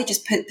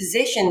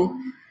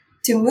position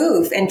to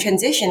move and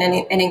transition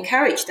and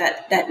encourage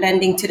that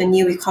lending to the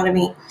new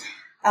economy.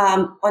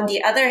 On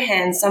the other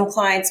hand, some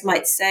clients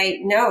might say,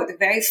 no, the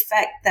very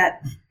fact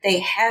that they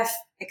have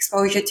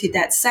exposure to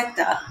that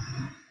sector,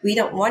 we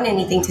don't want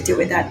anything to do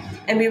with that.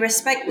 And we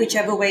respect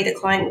whichever way the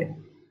client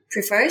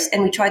prefers,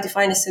 and we try to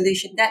find a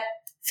solution that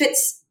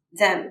fits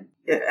them.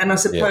 Yeah, and I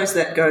suppose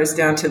that goes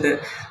down to the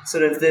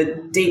sort of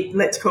the deep,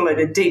 let's call it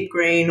a deep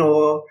green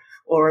or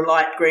a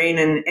light green,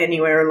 and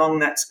anywhere along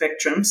that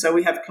spectrum. So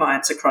we have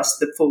clients across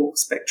the full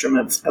spectrum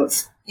of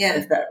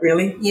that,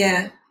 really.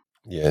 Yeah.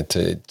 Yeah,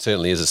 it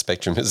certainly is a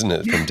spectrum, isn't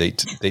it? From deep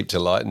to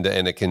light,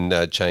 and it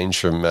can change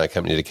from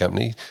company to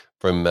company,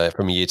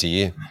 from year to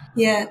year.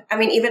 Yeah,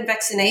 even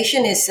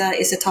vaccination is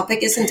a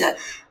topic, isn't it?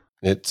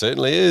 It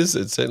certainly is.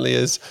 It certainly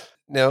is.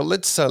 Now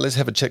let's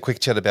have a quick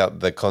chat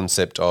about the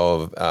concept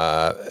of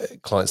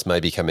clients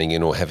maybe coming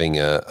in or having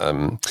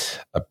a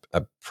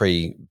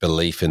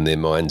pre-belief in their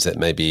minds that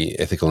maybe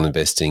ethical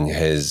investing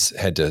has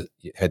had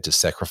to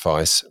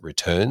sacrifice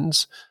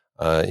returns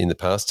in the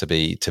past to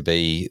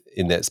be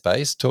in that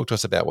space. Talk to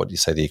us about what you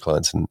say to your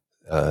clients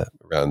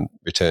around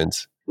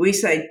returns. We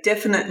say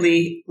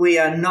definitely we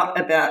are not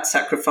about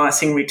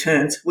sacrificing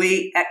returns.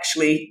 We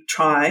actually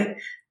try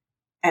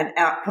and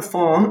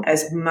outperform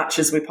as much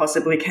as we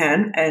possibly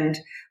can. And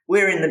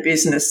we're in the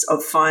business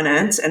of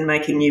finance and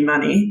making you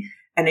money.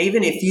 And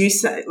even if you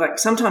say, like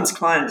sometimes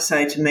clients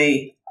say to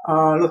me,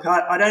 oh, look,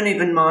 I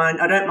don't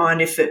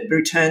mind if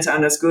returns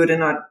aren't as good.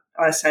 And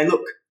I say,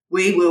 look,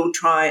 we will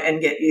try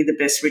and get you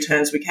the best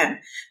returns we can.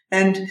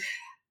 And,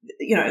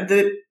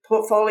 the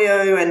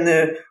portfolio and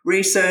the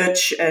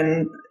research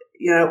and,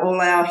 all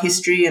our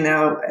history and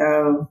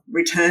our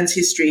returns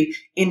history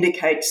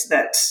indicates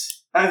that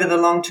over the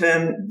long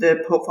term,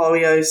 the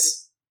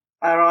portfolios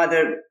are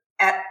either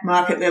at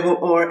market level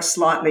or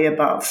slightly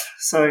above.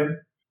 So,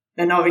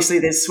 and obviously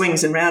there's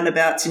swings and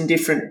roundabouts in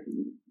different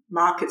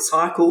market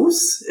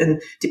cycles,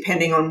 and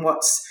depending on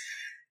what's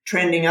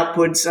trending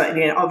upwards,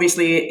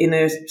 obviously in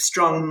a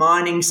strong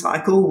mining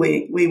cycle,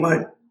 we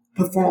won't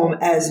perform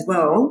as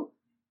well.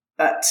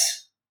 But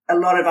a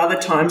lot of other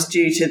times,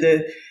 due to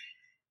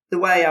the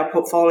way our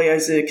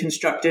portfolios are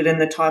constructed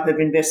and the type of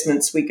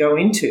investments we go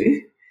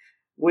into,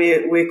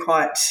 we're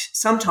quite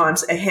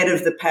sometimes ahead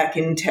of the pack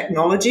in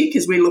technology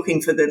because we're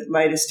looking for the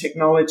latest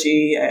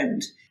technology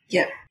and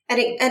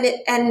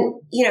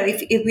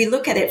if we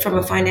look at it from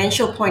a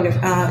financial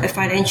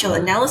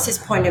analysis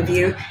point of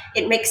view,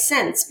 it makes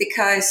sense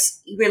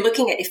because we're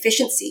looking at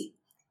efficiency.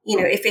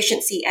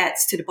 Efficiency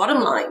adds to the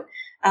bottom line.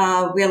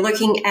 We're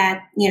looking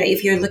at,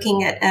 if you're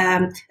looking at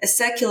a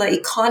circular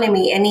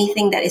economy,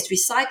 anything that is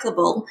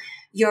recyclable,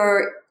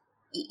 you're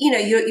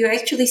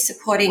actually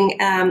supporting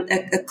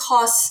a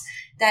cost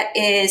that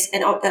is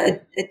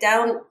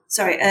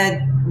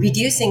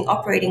reducing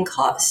operating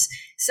costs.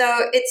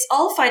 So it's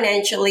all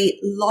financially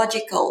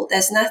logical.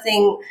 There's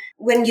nothing,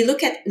 when you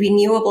look at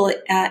renewable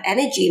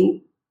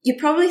energy, you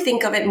probably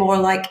think of it more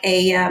like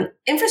a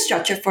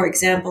infrastructure, for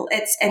example.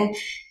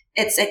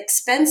 It's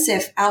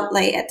expensive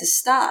outlay at the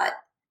start.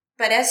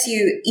 But as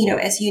you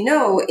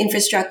know,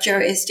 infrastructure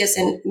is just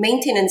a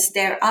maintenance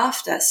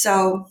thereafter.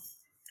 So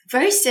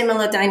very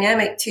similar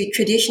dynamic to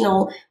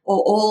traditional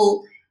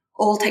or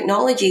old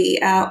technology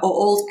or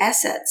old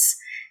assets.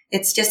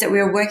 It's just that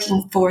we're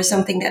working for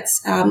something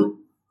that's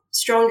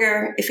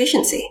stronger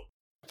efficiency.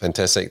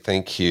 Fantastic,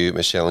 thank you,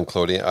 Michelle and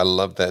Claudia. I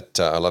love that.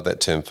 I love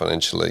that term,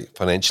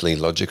 financially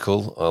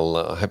logical.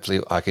 I'll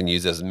hopefully I can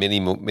use this many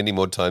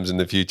more times in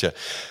the future.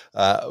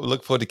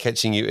 Look forward to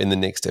catching you in the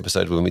next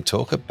episode when we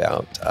talk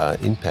about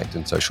impact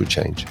and social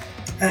change.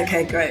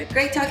 Okay, great.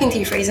 Great talking to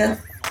you,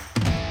 Fraser.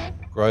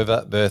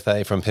 Grover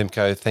Berthay from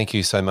PIMCO, thank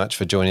you so much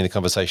for joining the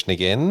conversation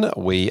again.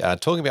 We are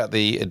talking about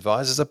the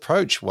advisor's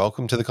approach.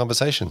 Welcome to the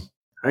conversation.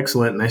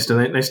 Excellent. Nice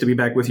to be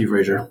back with you,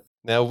 Fraser.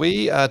 Now,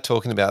 we are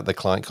talking about the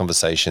client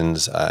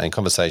conversations and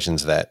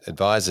conversations that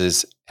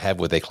advisors have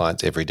with their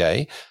clients every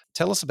day.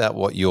 Tell us about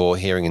what you're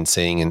hearing and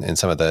seeing and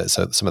some of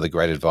the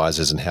great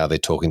advisors and how they're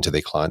talking to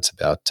their clients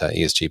about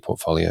ESG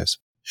portfolios.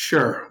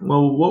 Sure.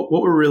 Well, what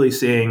we're really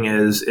seeing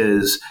is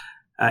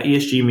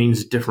ESG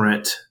means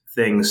different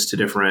things to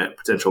different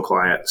potential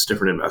clients,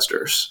 different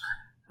investors.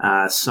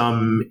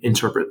 Some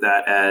interpret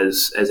that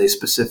as a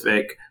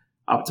specific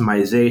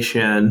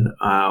optimization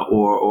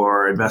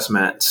or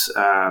investment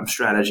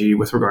strategy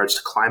with regards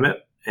to climate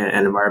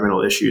and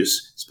environmental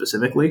issues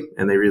specifically,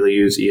 and they really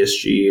use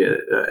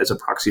ESG as a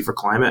proxy for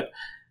climate.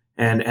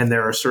 And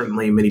there are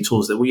certainly many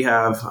tools that we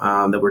have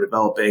that we're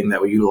developing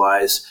that we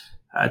utilize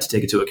to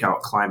take into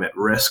account climate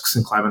risks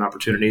and climate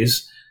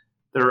opportunities.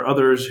 There are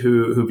others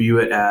who view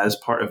it as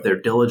part of their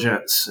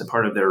diligence and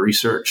part of their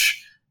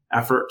research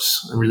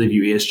efforts and really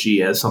view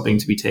ESG as something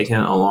to be taken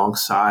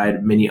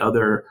alongside many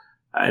other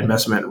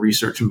investment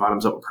research and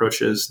bottoms-up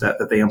approaches that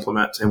they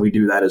implement, and we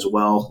do that as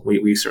well.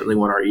 We certainly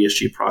want our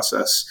ESG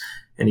process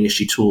and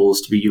ESG tools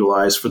to be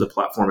utilized for the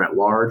platform at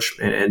large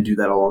and do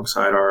that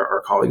alongside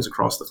our colleagues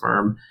across the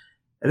firm.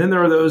 And then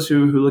there are those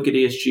who look at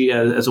ESG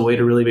as a way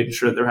to really make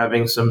sure that they're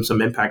having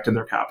some impact in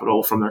their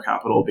capital from their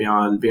capital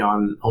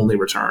beyond only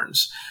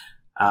returns.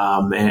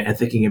 And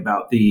thinking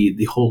about the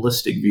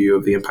holistic view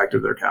of the impact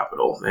of their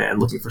capital and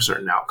looking for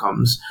certain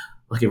outcomes,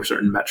 looking for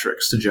certain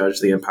metrics to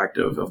judge the impact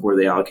of where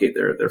they allocate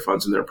their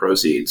funds and their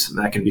proceeds. And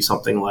that can be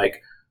something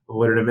like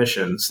avoided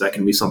emissions. That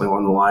can be something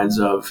along the lines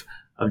of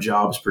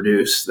jobs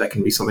produced. That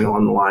can be something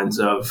along the lines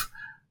of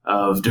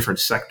different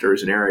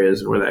sectors and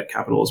areas where that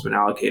capital has been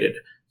allocated.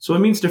 So it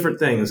means different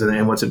things.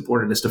 And what's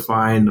important is to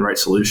find the right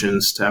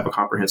solutions, to have a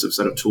comprehensive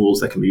set of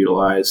tools that can be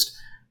utilized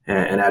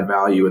and add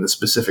value in the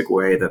specific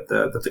way that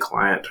the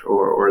client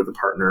or the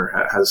partner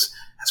has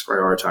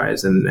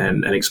prioritized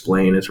and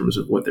explain in terms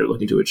of what they're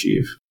looking to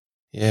achieve.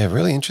 Yeah,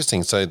 really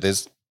interesting. So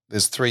there's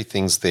three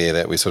things there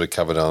that we sort of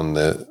covered on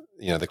the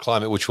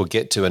climate, which we'll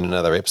get to in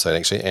another episode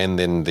actually, and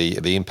then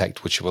the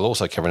impact, which we'll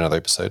also cover in another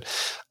episode.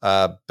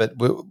 But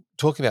we're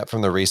talking about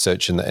from the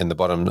research and the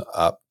bottom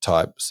up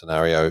type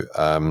scenario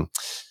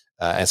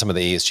and some of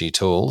the ESG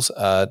tools.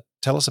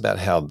 Tell us about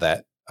how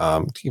that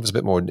give us a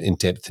bit more in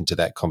depth into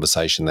that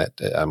conversation that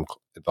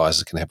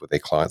advisors can have with their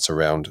clients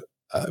around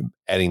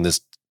adding this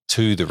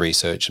to the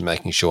research and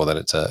making sure that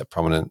it's a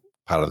prominent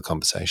part of the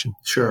conversation.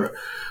 Sure.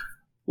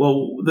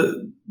 Well,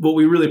 what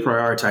we really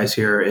prioritize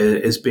here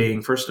is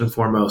being first and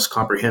foremost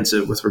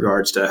comprehensive with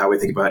regards to how we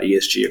think about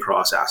ESG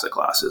across asset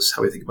classes,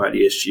 how we think about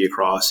ESG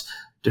across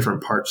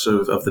different parts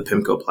of the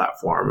PIMCO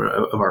platform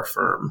of our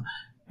firm.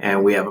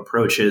 And we have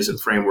approaches and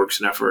frameworks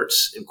and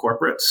efforts in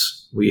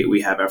corporates.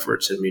 We have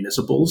efforts in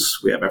municipals.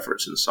 We have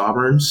efforts in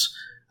sovereigns,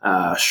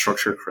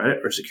 structured credit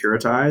or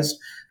securitized.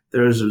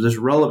 There's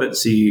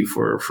relevancy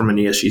from an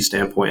ESG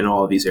standpoint in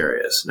all of these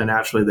areas. And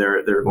naturally, there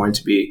are going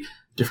to be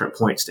different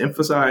points to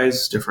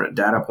emphasize, different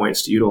data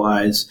points to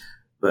utilize.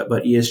 But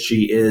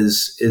ESG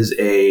is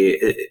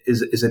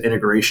an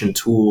integration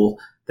tool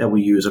that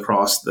we use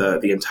across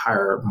the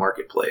entire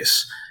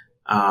marketplace.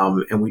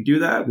 And we do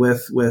that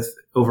with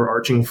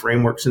overarching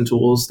frameworks and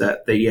tools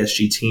that the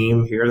ESG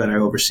team here that I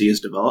oversee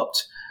has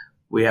developed.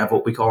 We have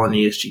what we call an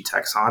ESG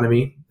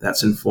taxonomy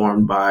that's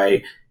informed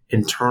by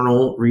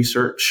internal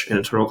research and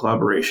internal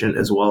collaboration,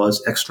 as well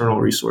as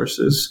external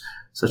resources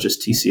such as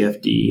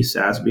TCFD,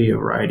 SASB, a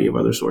variety of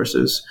other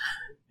sources.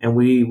 And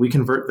we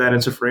convert that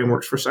into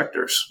frameworks for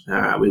sectors.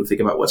 We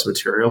think about what's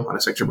material on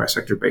a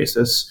sector-by-sector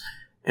basis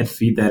and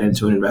feed that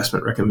into an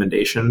investment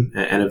recommendation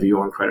and a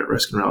view on credit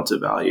risk and relative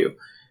value.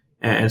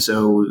 And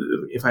so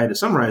if I had to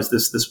summarize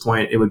this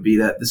point, it would be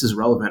that this is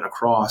relevant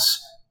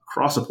across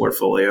a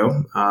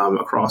portfolio,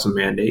 across a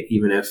mandate,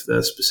 even if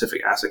the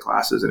specific asset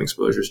classes and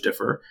exposures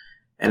differ.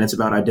 And it's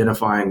about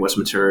identifying what's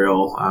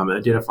material,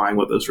 identifying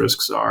what those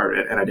risks are,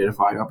 and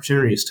identifying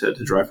opportunities to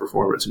drive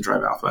performance and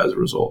drive alpha as a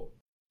result.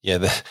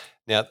 Yeah.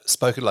 Now,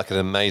 spoken like an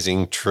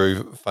amazing,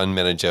 true fund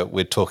manager,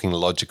 we're talking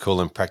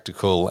logical and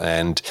practical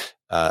and,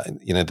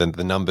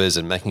 the numbers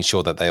and making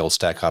sure that they all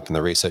stack up and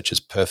the research is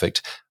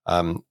perfect.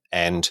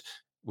 And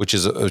which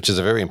is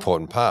a very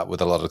important part with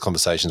a lot of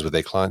conversations with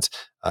their clients.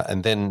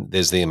 And then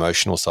there's the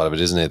emotional side of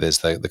it, isn't there? There's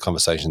the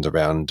conversations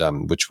around,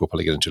 which we'll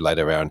probably get into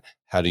later, around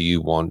how do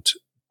you want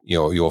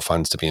your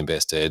funds to be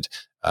invested,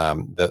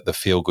 the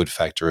feel-good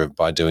factor of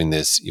by doing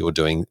this, you're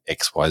doing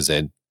X, Y,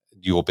 Z,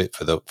 your bit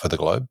for the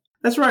globe.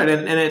 That's right,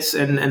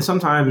 and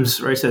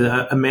sometimes, right,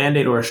 so a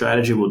mandate or a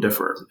strategy will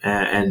differ,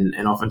 and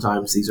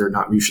oftentimes these are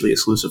not mutually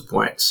exclusive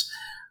points.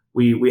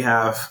 We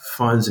have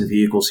funds and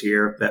vehicles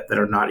here that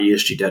are not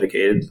ESG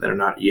dedicated, that are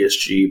not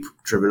ESG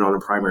driven on a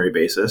primary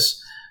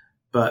basis,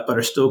 but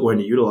are still going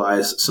to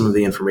utilize some of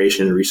the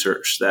information and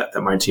research that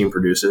my team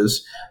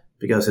produces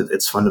because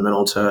it's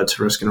fundamental to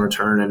risk and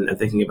return and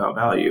thinking about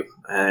value.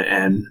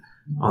 And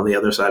on the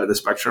other side of the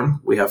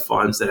spectrum, we have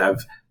funds that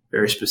have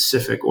very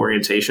specific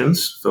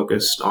orientations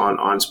focused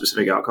on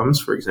specific outcomes.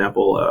 For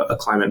example, a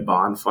climate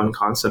bond fund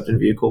concept and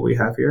vehicle we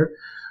have here,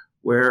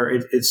 where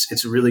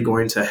it's really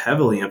going to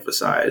heavily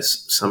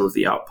emphasize some of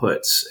the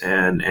outputs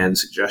and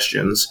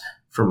suggestions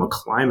from a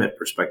climate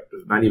perspective,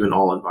 not even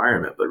all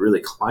environment, but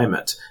really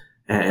climate.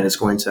 And it's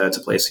going to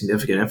place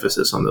significant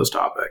emphasis on those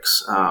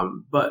topics.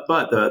 But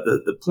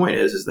the point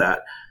is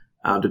that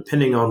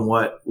depending on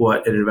what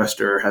an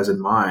investor has in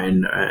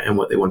mind and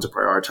what they want to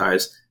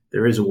prioritize,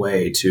 there is a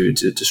way to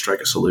strike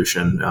a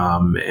solution.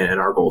 And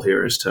our goal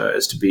here is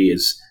to be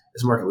as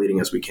market leading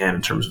as we can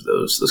in terms of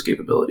those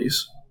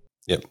capabilities.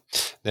 Yep.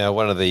 Now,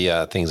 one of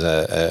the things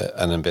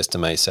an investor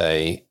may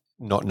say,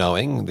 not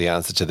knowing the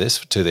answer to this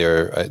to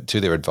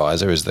their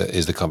advisor, is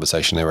the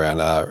conversation around,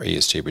 are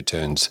ESG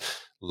returns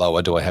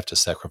lower? Do I have to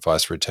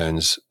sacrifice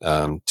returns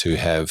to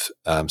have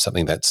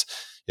something that's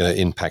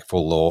impactful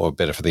or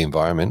better for the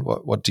environment?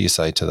 What do you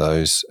say to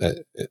those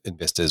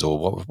investors,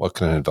 or what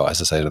can an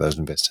advisor say to those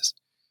investors?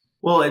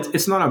 Well,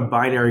 it's not a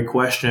binary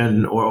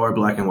question or a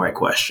black and white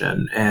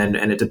question, and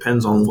it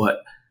depends on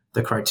what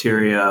the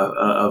criteria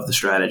of the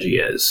strategy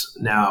is.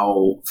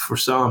 Now, for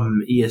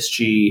some,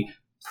 ESG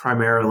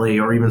primarily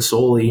or even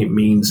solely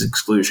means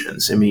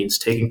exclusions. It means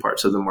taking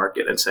parts of the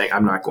market and saying,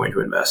 I'm not going to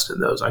invest in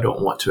those. I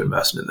don't want to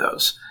invest in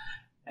those.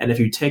 And if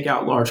you take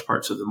out large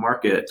parts of the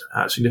market,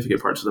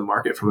 significant parts of the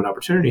market from an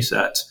opportunity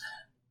set,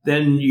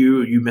 then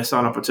you miss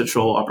out on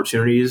potential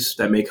opportunities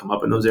that may come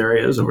up in those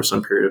areas over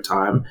some period of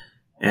time.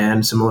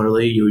 And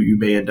similarly, you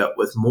may end up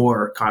with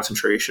more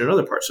concentration in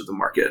other parts of the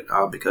market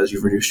because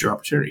you've reduced your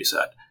opportunity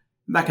set.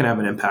 That can have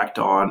an impact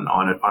on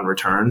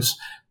returns.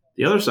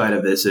 The other side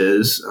of this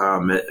is,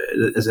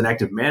 as an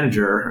active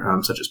manager,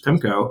 such as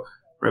PIMCO,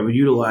 right, we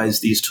utilize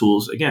these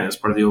tools, again, as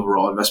part of the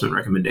overall investment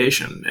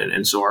recommendation.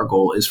 And so our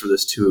goal is for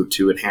this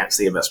to enhance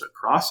the investment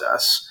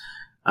process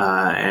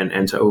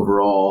and to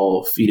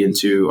overall feed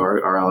into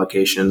our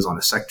allocations on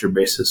a sector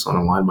basis, on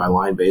a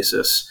line-by-line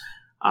basis.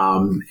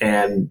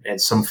 And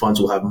some funds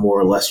will have more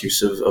or less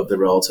use of the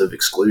relative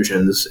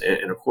exclusions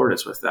in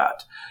accordance with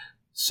that.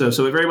 So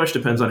it very much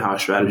depends on how a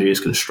strategy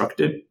is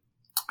constructed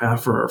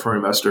for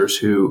investors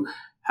who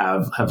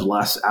have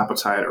less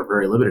appetite or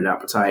very limited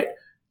appetite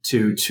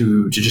to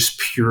just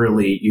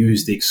purely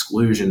use the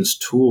exclusions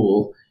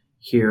tool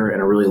here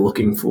and are really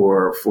looking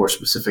for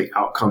specific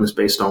outcomes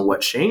based on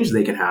what change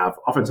they can have.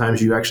 Oftentimes,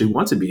 you actually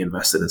want to be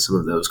invested in some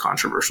of those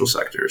controversial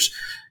sectors.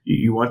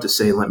 You want to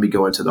say, let me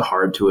go into the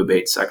hard to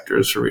abate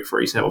sectors,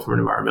 for example, from an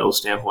environmental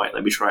standpoint.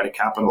 Let me try to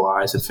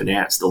capitalize and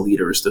finance the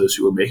leaders, those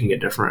who are making a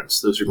difference,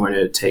 those who are going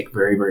to take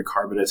very, very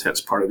carbon intense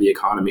part of the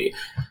economy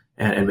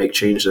and make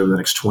change over the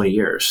next 20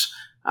 years.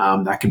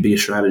 That could be a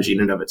strategy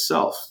in and of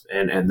itself,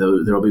 and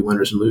there will be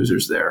winners and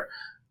losers there.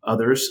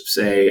 Others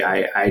say,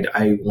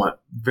 I want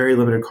very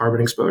limited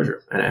carbon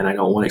exposure, and I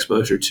don't want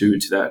exposure to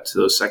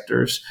those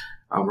sectors,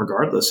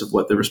 regardless of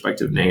what the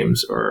respective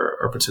names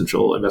or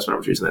potential investment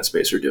opportunities in that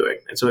space are doing.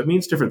 And so it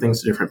means different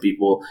things to different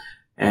people.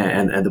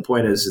 And the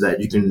point is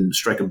that you can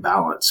strike a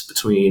balance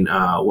between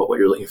what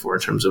you're looking for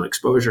in terms of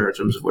exposure, in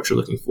terms of what you're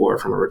looking for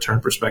from a return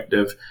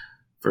perspective,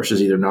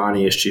 versus either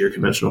non-ESG or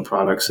conventional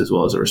products, as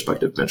well as a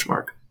respective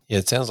benchmark. Yeah,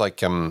 it sounds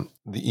like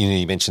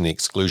you mentioned the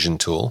exclusion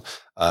tool.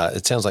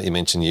 It sounds like you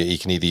mentioned you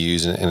can either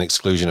use an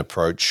exclusion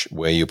approach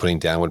where you're putting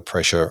downward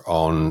pressure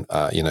on,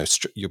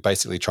 you're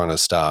basically trying to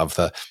starve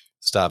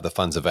the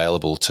funds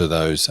available to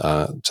those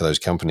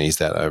companies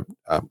that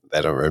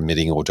are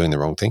emitting or doing the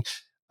wrong thing.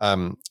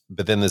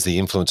 But then there's the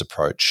influence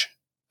approach,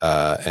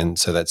 and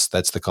so that's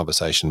the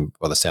conversation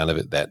by the sound of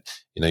it. That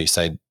you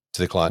say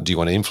to the client, do you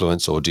want to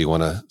influence or do you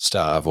want to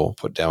starve or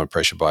put downward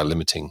pressure by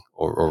limiting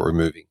or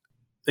removing?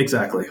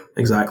 Exactly.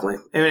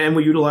 And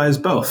we utilize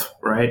both,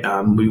 right?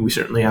 We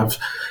certainly have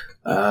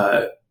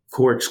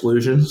core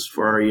exclusions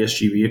for our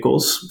ESG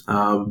vehicles,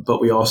 but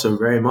we also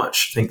very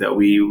much think that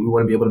we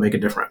want to be able to make a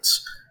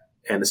difference.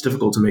 And it's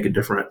difficult to make a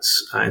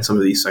difference in some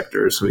of these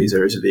sectors, some of these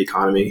areas of the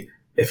economy,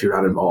 if you're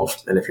not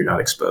involved and if you're not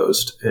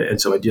exposed.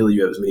 And so ideally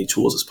you have as many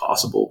tools as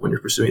possible when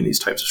you're pursuing these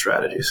types of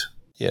strategies.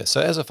 Yeah.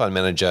 So as a fund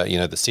manager,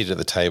 the seat at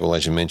the table,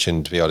 as you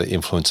mentioned, to be able to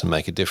influence and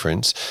make a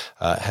difference,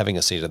 having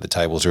a seat at the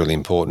table is really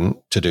important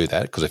to do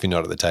that, because if you're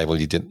not at the table,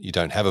 you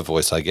don't have a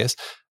voice, I guess.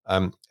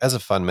 As a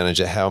fund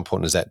manager, how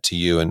important is that to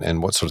you,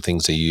 and what sort of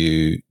things are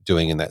you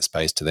doing in that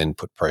space to then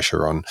put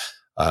pressure on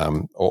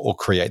or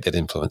create that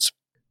influence?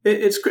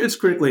 It's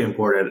critically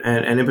important,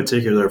 and in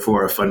particular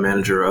for a fund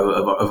manager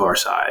of our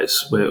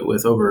size,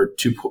 with over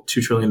 $2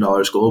 trillion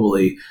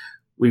globally,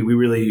 we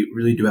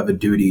really do have a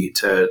duty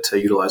to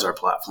utilize our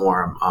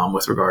platform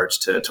with regards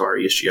to our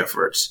ESG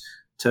efforts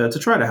to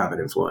try to have an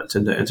influence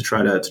and to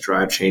try to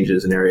drive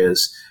changes in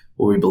areas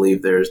where we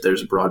believe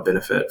there's a broad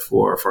benefit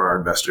for our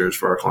investors,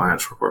 for our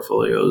clients, for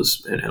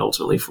portfolios, and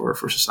ultimately for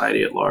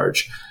society at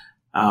large.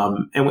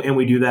 And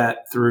we do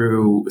that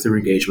through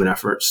engagement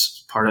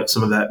efforts.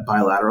 Some of that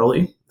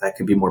bilaterally. That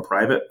can be more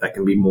private. That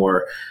can be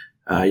more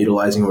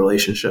utilizing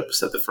relationships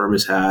that the firm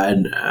has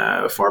had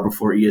far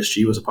before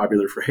ESG was a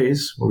popular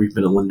phrase, where we've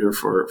been a lender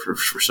for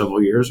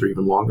several years or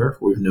even longer.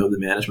 We've known the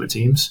management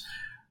teams.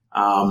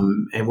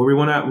 And where we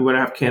want to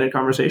have candid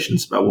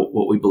conversations about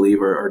what we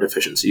believe are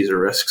deficiencies or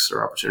risks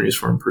or opportunities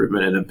for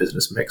improvement in a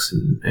business mix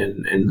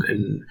and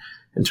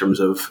in terms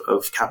of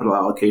capital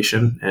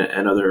allocation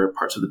and other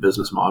parts of the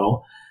business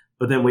model.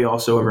 But then we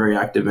also are very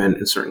active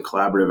in certain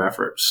collaborative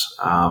efforts,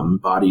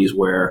 bodies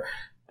where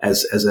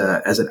as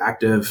an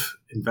active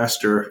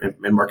investor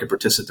and market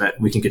participant,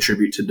 we can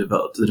contribute to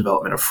the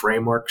development of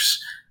frameworks,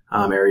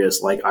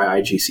 areas like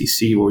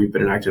IIGCC, where we've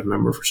been an active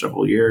member for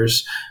several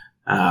years,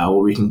 where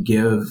we can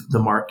give the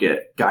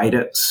market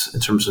guidance in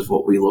terms of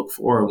what we look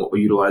for and what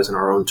we utilize in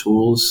our own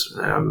tools,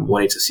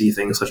 wanting to see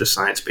things such as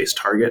science-based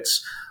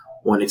targets,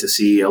 wanting to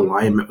see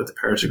alignment with the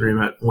Paris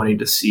Agreement, wanting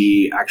to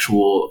see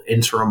actual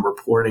interim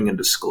reporting and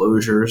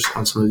disclosures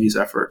on some of these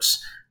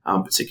efforts,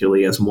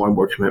 particularly as more and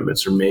more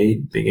commitments are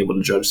made, being able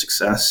to judge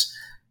success,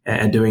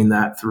 and doing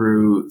that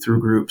through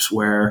groups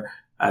where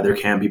there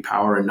can be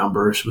power in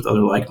numbers with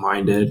other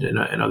like-minded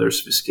and other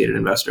sophisticated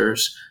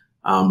investors,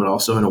 but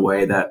also in a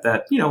way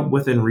that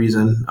within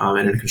reason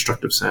and in a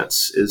constructive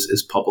sense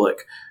is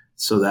public,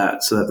 so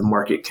that the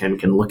market can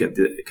look at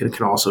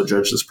can also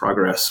judge this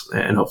progress,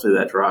 and hopefully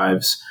that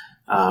drives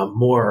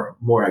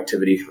more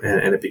activity,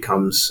 and it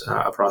becomes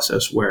a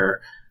process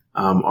where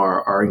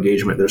our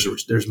engagement,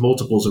 there's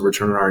multiples of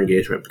return on our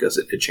engagement, because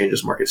it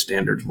changes market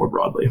standards more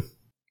broadly.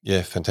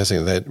 Yeah,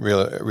 fantastic. That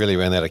really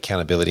around that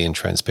accountability and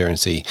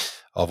transparency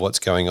of what's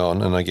going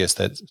on, and I guess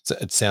that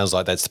it sounds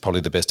like that's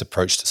probably the best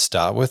approach to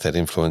start with, that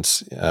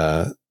influence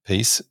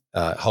piece.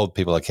 Hold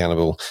people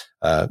accountable,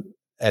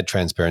 add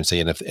transparency,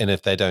 and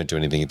if they don't do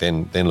anything,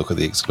 then look at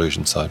the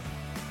exclusion side.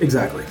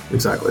 Exactly.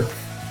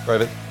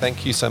 Robert,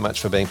 thank you so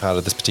much for being part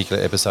of this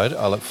particular episode.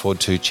 I look forward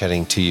to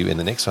chatting to you in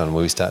the next one,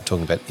 where we start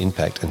talking about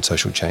impact and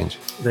social change.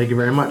 Thank you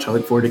very much. I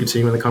look forward to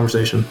continuing the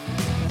conversation.